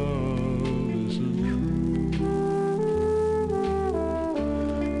your love isn't true.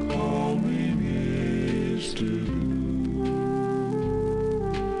 Call me Mr. Blue.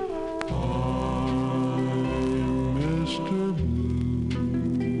 I'm Mr. Blue.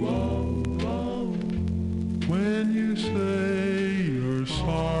 When you say you're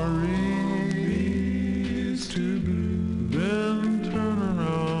sorry, Mr. Blue, then turn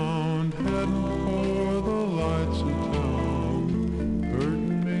around, heading for the lights of town,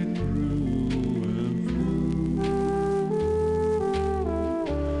 hurting me through and through.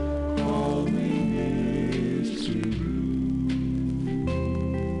 Call me Mr. Blue.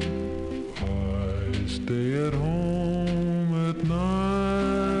 I stay at home at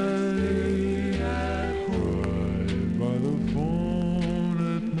night, right by the phone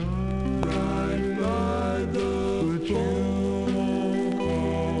at night, right by the but you won't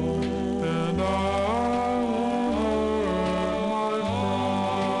call, and I won't hurt my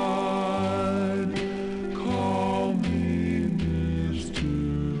pride. Call me Mr.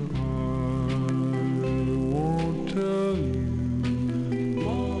 I won't tell you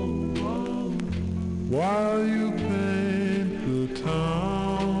while you paint the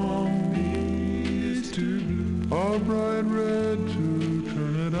town, Mr. Blue, a bright red to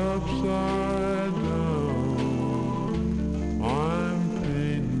turn it upside down. I'm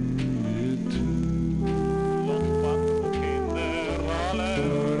painting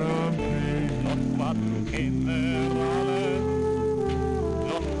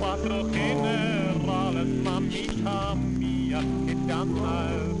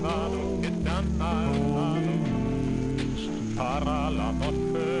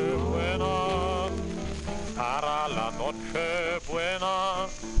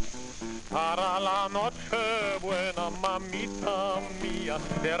mamita mía,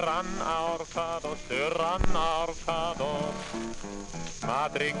 serán ahorcados, serán ahorcados.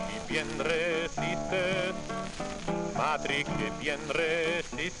 Madre que bien resistes, madre que bien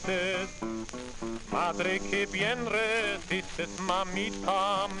resistes, madre que bien resistes,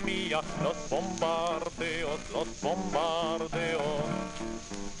 mamita mía, los bombardeos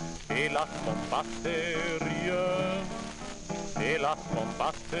y las bombas se ríen, y las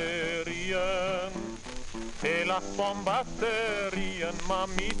bombas se ríen, y las bombas se ríen,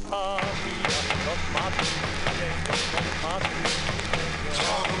 mamita mía, los madrileños, los madrileños.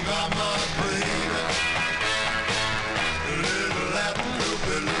 Talking about my baby, little Latin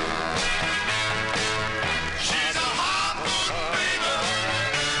Lupin. She's a hot-foot baby,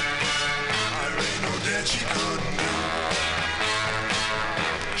 there ain't no dance she couldn't do.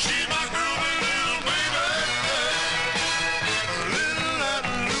 She's my groovy little baby, little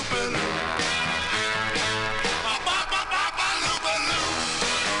Latin Lupin. Ba-ba-ba-ba-ba-Lupin.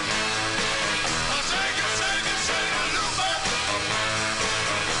 Shake it, shake it, shake it, Lupin.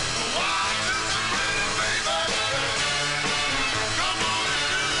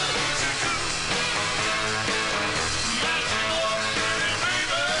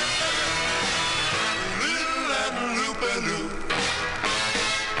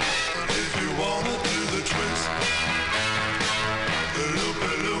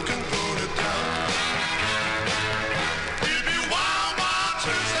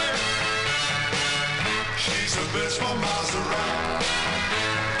 Best for miles around.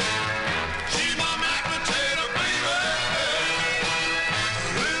 She's my Mac potato baby,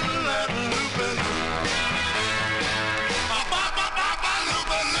 little Latin Lupin.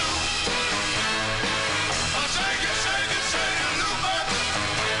 Ba-ba-ba-ba-Lupin. Shake it, shake it, shake it, Lupin.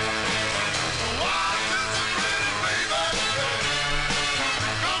 Why, just a pretty baby.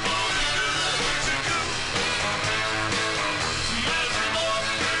 Come on and do the hoochie-coo. Smash it up,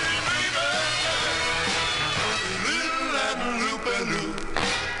 pretty baby. Little Latin Lupin.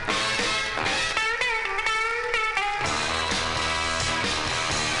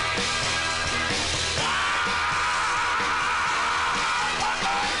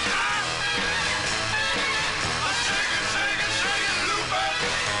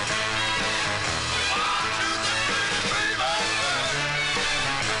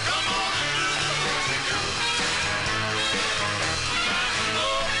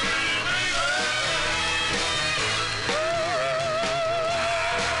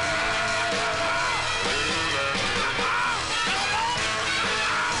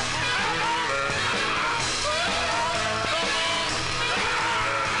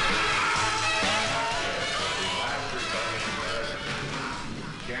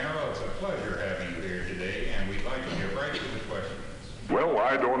 Well,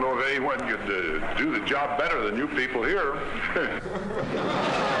 I don't know of anyone could do the job better than you people here.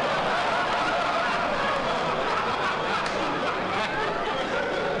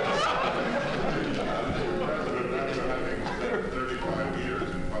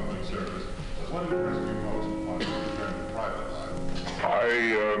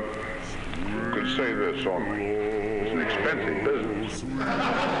 I could say this only. It's an expensive business.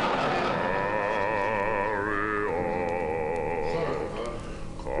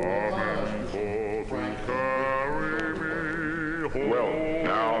 Well,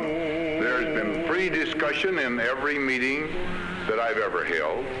 now, there's been free discussion in every meeting that I've ever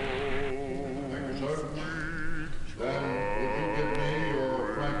held. Thank you, sir. Then, would you give me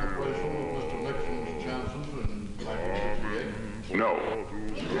your frank appraisal of Mr. Nixon's chances in 1968? No.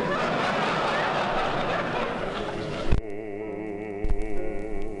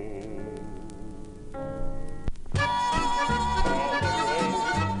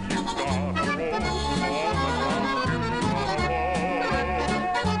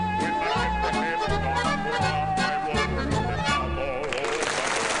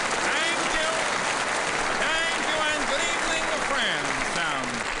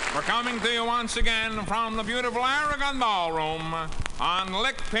 Coming to you once again from the beautiful Aragon Ballroom on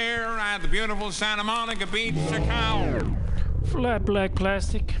Lick Pier at the beautiful Santa Monica Beach, Chicago.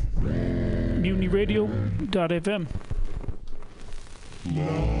 FlatBlackPlastic, MutinyRadio.fm.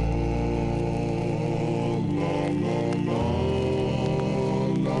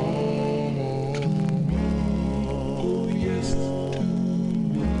 Oh, yes.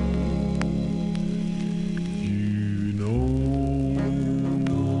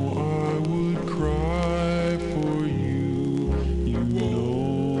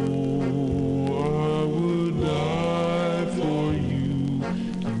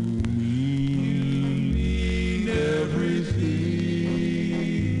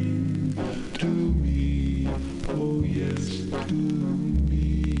 Everything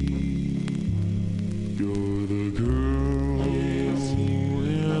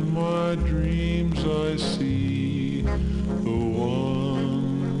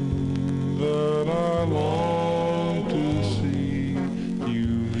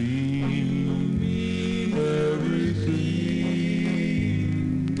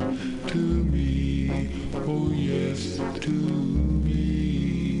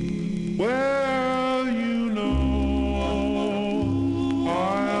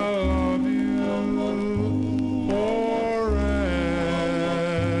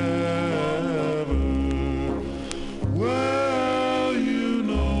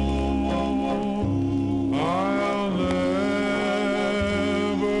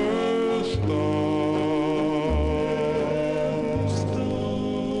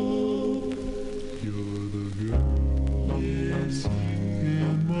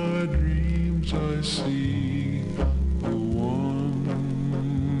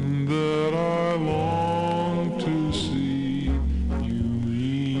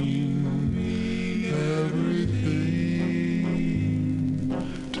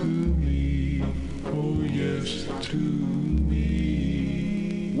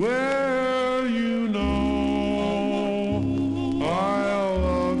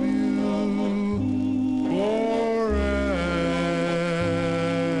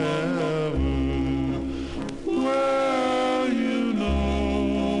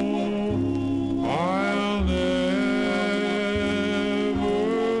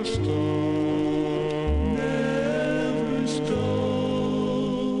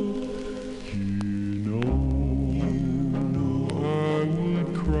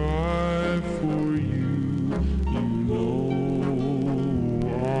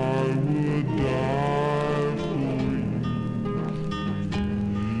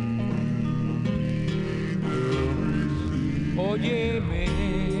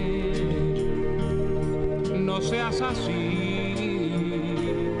quiéreme, no seas así.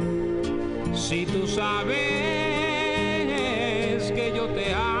 Si tú sabes que yo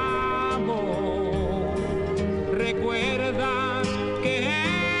te amo, recuerda que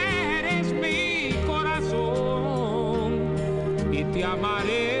eres mi corazón y te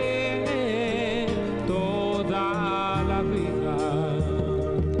amaré toda la vida.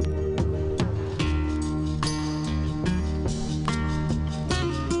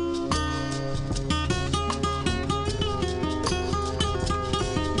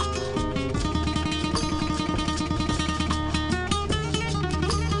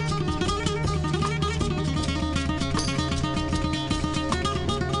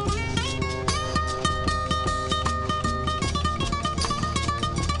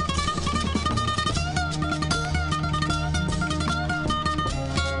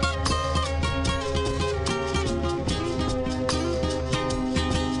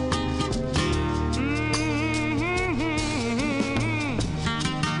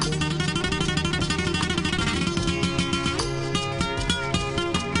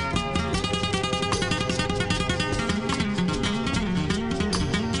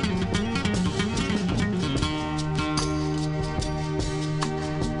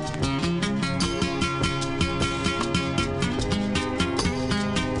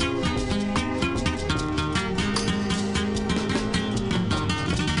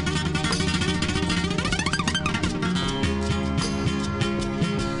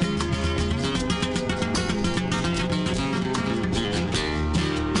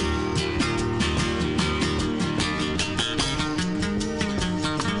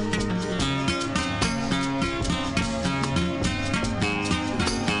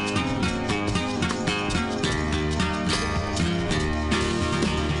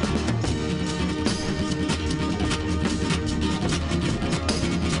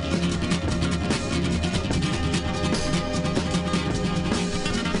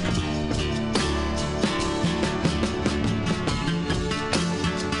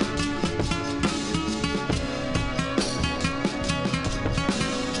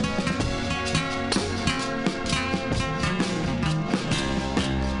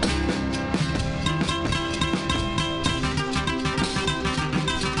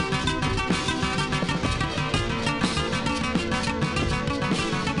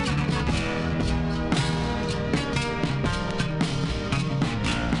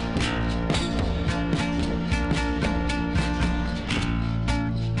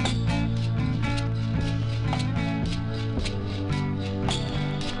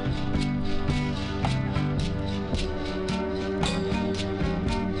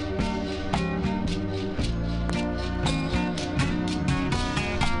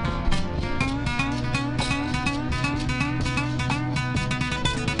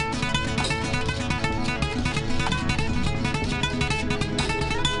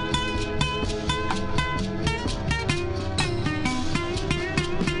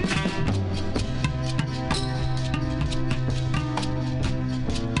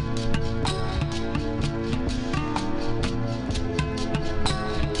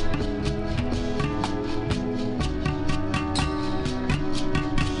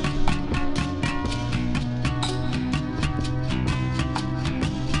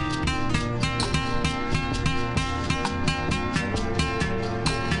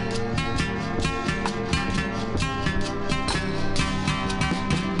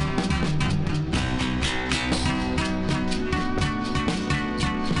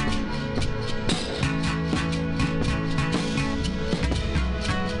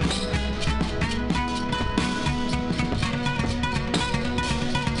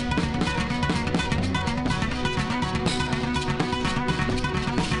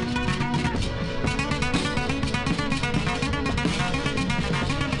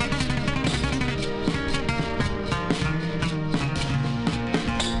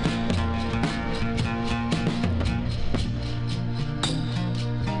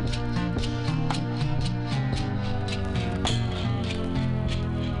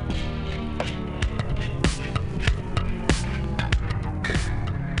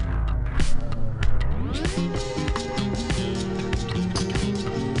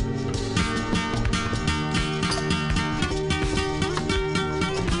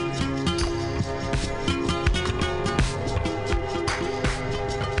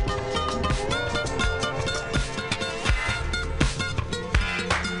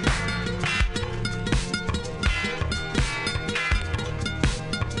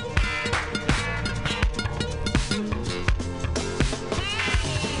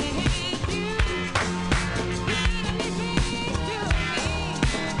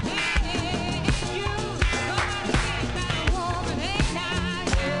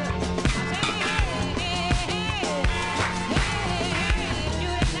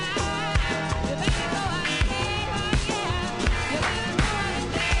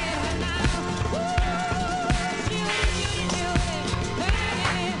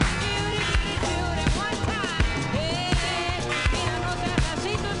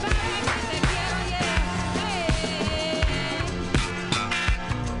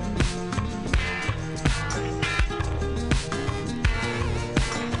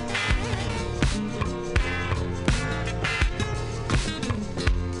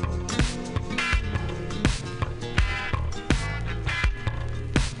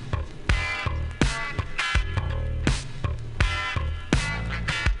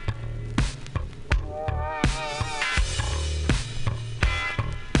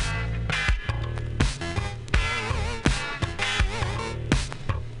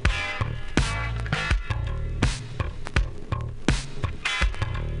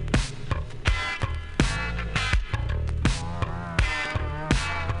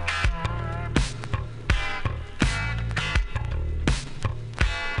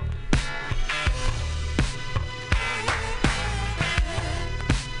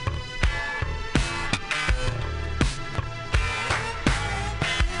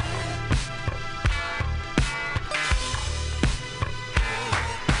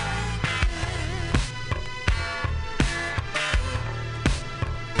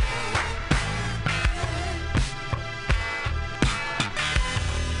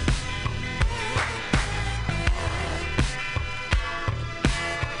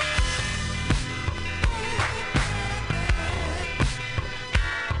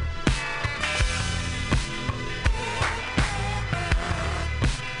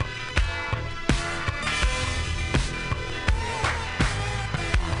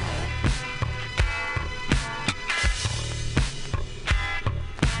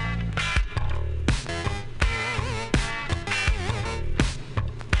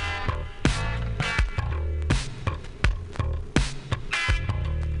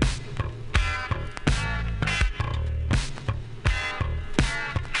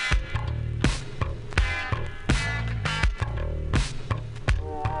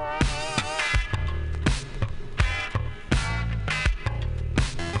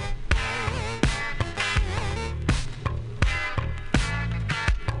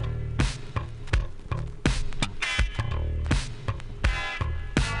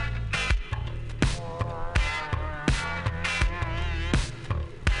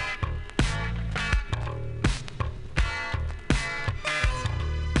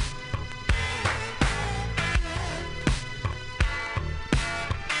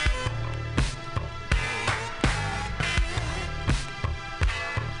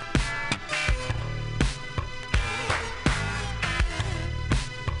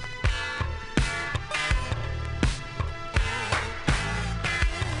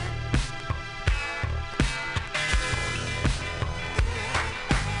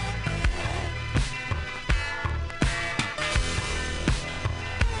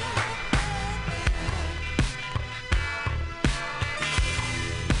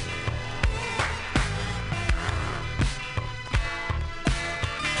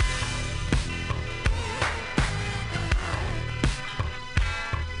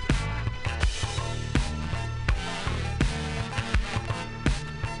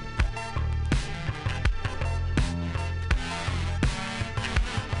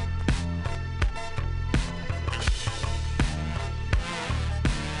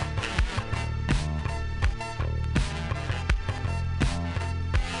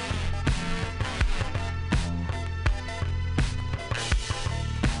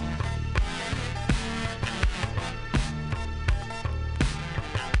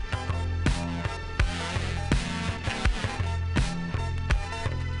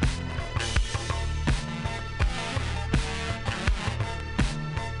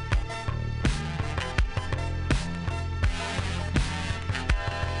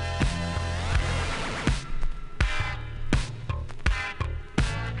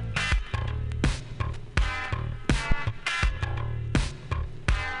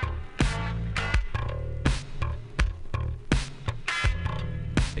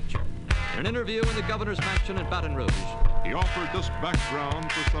 an interview in the governor's mansion in Baton Rouge. He offered this background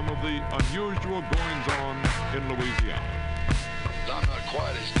for some of the unusual goings-on in Louisiana. I'm not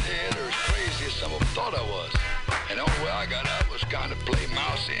quite as dead or as crazy as some of them thought I was. And the only way I got out was kind of play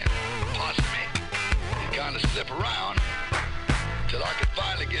mouse in, possum me, and kind of slip around till I could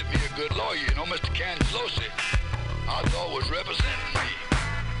finally get me a good lawyer. You know, Mr. Cangelosi, I thought was representing me.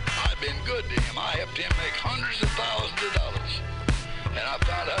 I've been good to him. I helped him make hundreds of thousands of dollars. And I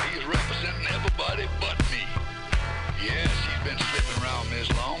found out he's representing everybody but me. Yes, he's been slipping around me this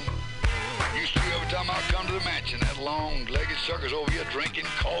long. Used to every time I come to the mansion, that long-legged sucker's over here drinking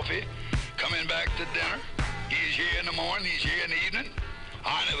coffee, coming back to dinner. He's here in the morning, he's here in the evening.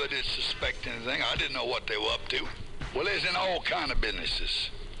 I never did suspect anything. I didn't know what they were up to. Well, it's in all kind of businesses.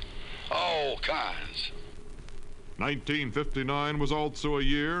 All kinds. 1959 was also a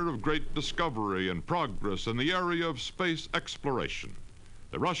year of great discovery and progress in the area of space exploration.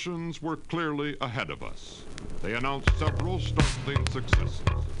 The Russians were clearly ahead of us. They announced several startling successes.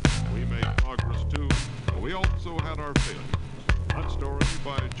 We made progress too, but we also had our failures. That story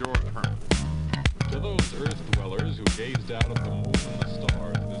by George Herman. To those Earth dwellers who gazed out at the moon and the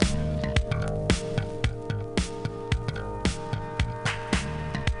stars this past year,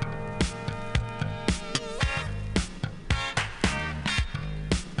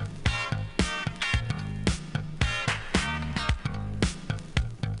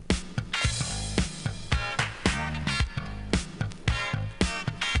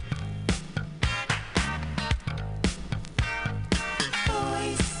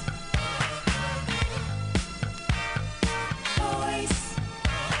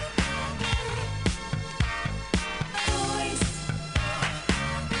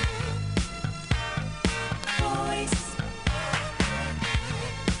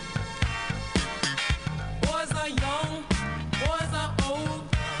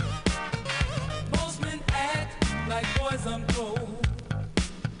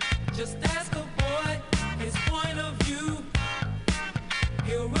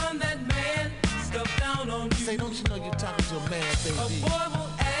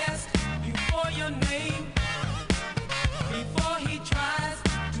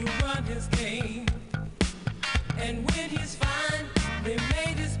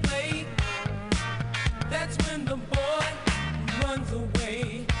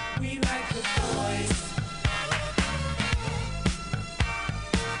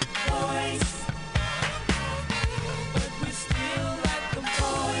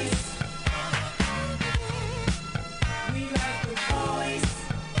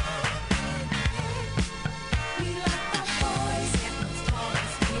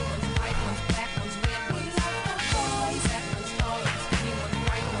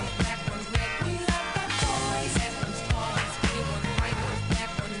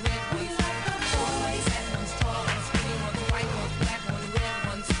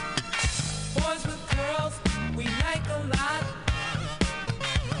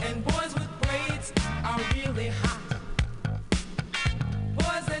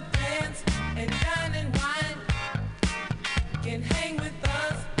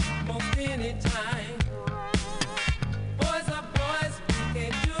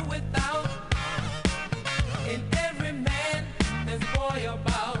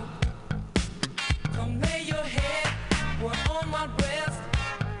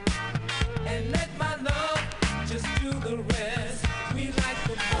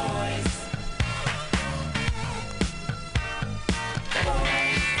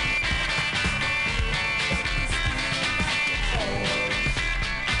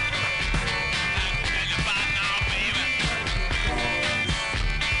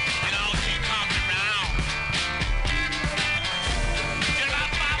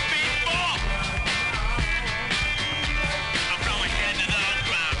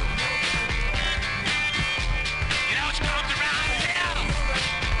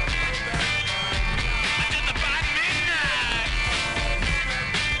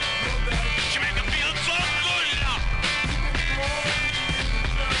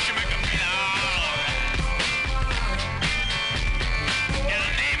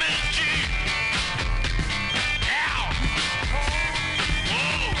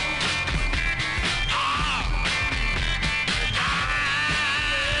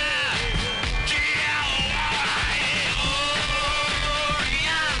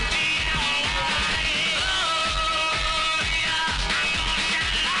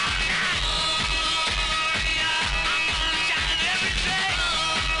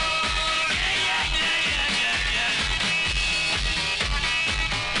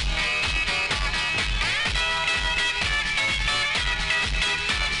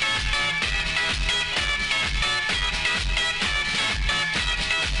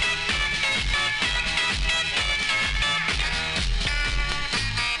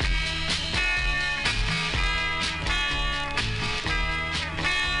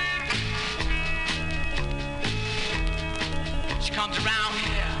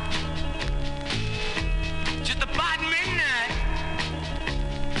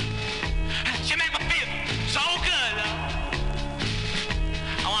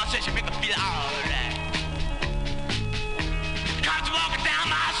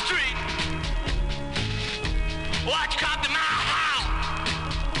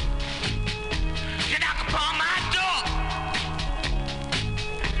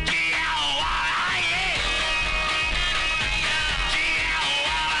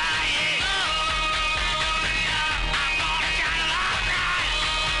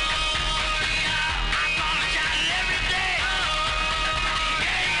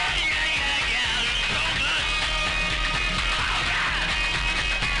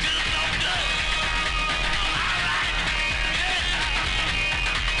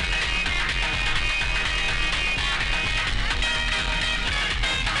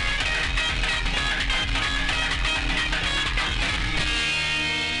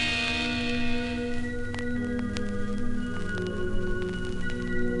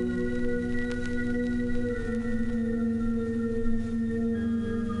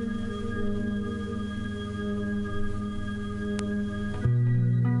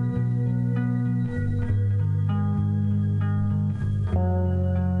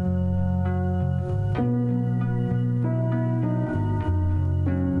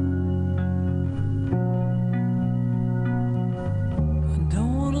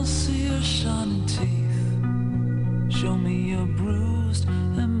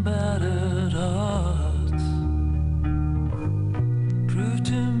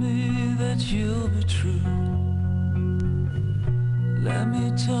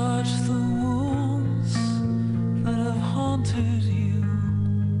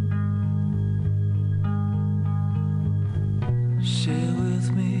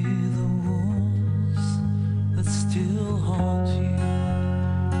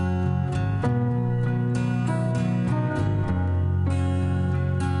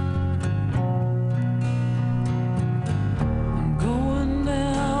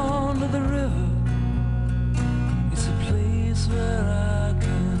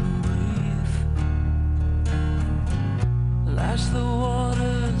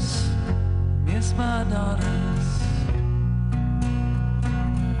 my daughters.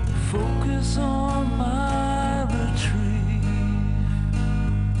 Focus on my retrieve.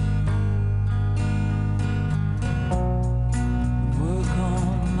 Work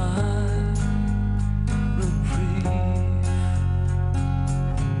on my reprieve.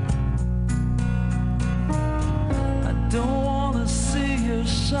 I don't wanna see your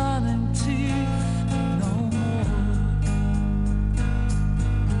shining teeth no more.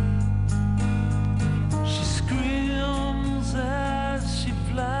 She screams as she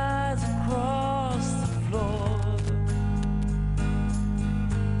flies across the floor.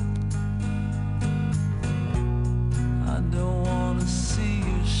 I don't wanna see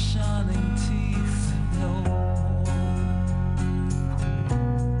your shining teeth no more.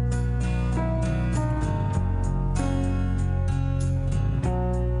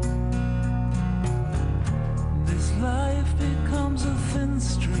 This life becomes a thin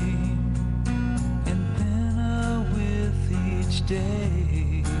stream and thinner with each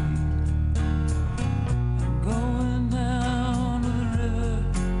day. I'm going down to the river.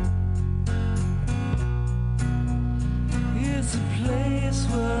 It's a place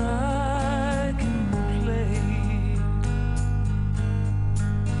where I can play.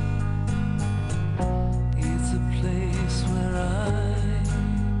 It's a place where I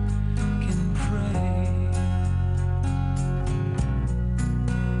can pray.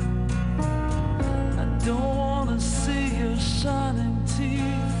 I don't wanna see your shining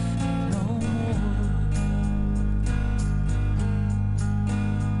teeth no more.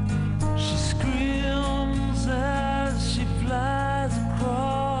 She screams as she flies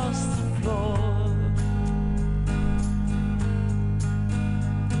across the floor.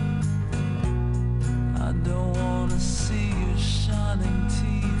 I don't wanna see your shining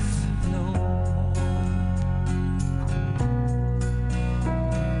teeth no more.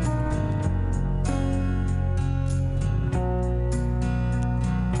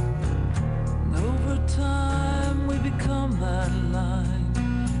 And over time we become that line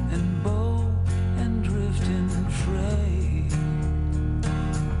and bow and drift and fray.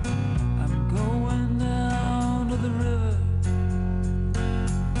 I'm going down to the river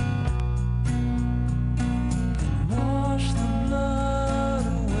and wash the blood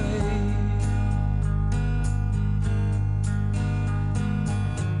away.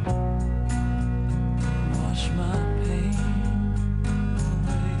 Wash my pain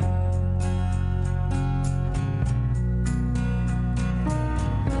away.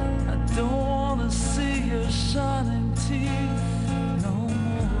 I don't wanna see your shining teeth no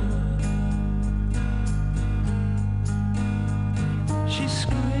more. She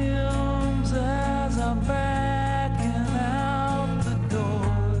screams as I'm backing out the door.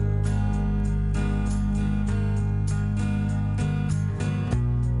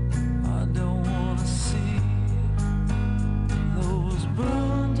 I don't wanna see those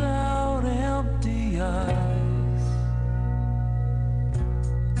burned out empty eyes.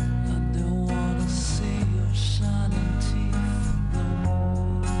 I don't wanna see your shining teeth no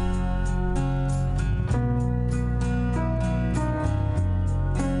more.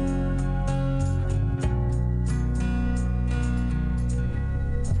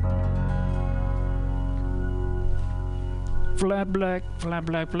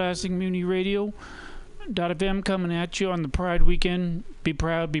 FlatBlackPlastic MutinyRadio .fm coming at you on the Pride weekend. Be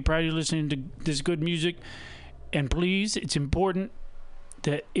proud you're listening to this good music. And please, it's important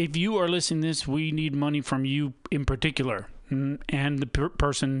that if you are listening to this, we need money from you in particular and the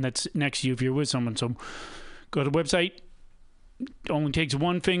person that's next to you if you're with someone. So go to the website. It only takes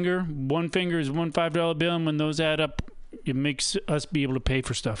one finger. One finger is one $5 bill, and when those add up, it makes us be able to pay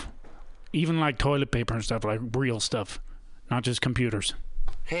for stuff. Even like toilet paper and stuff, like real stuff, not just computers.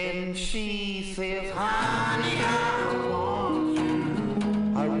 And she says, honey, I want you.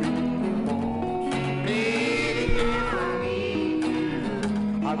 I really want you. Baby, I need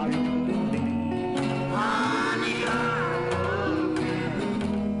you. I really need you. Honey, I love you.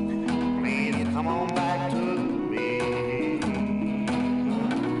 Please come on back to me.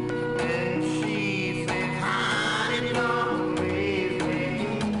 And she says, honey, don't leave me.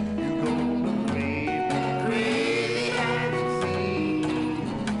 You go to crazy, crazy as you see.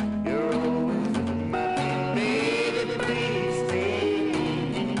 You're always in my baby, please stay.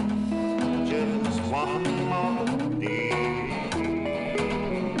 Just one more day.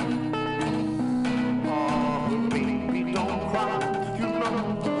 Oh, baby, don't cry. You know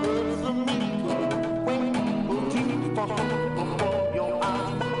the words of me. When people tears fall before your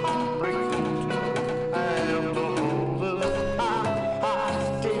eyes, my heart breaks in two. And the whole of the time, I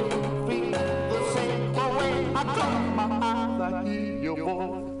still feel the same way. I close my eyes, I hear your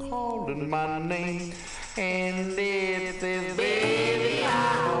voice calling my name, and it says, baby,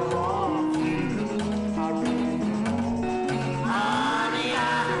 I want you. I really want you. Honey, I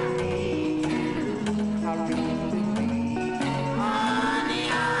need you. I really need you. Honey,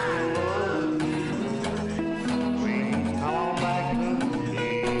 I love you. Please come on back to me.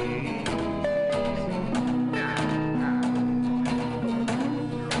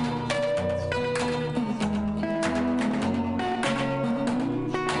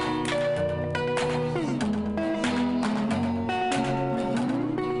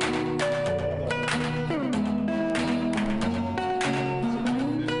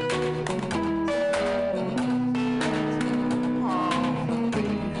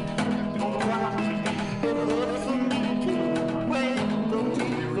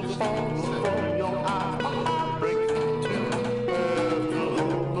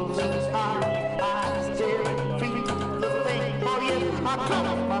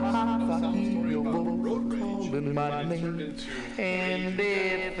 My name, and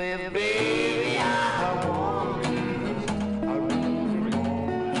it says, baby, I want you. I really want you.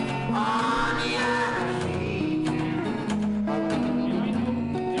 Honey, I need you. I really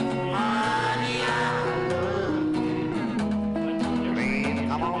need you. Honey, I love you. Please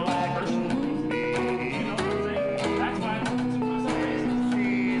come on back to me. That's why she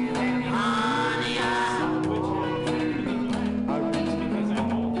said, honey, I want you. I really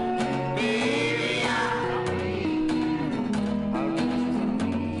want you. Baby, I need you.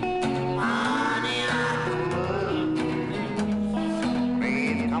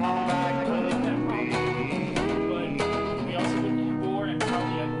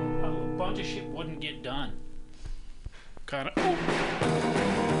 Shit wouldn't get done. Kind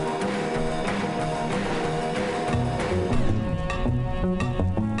of.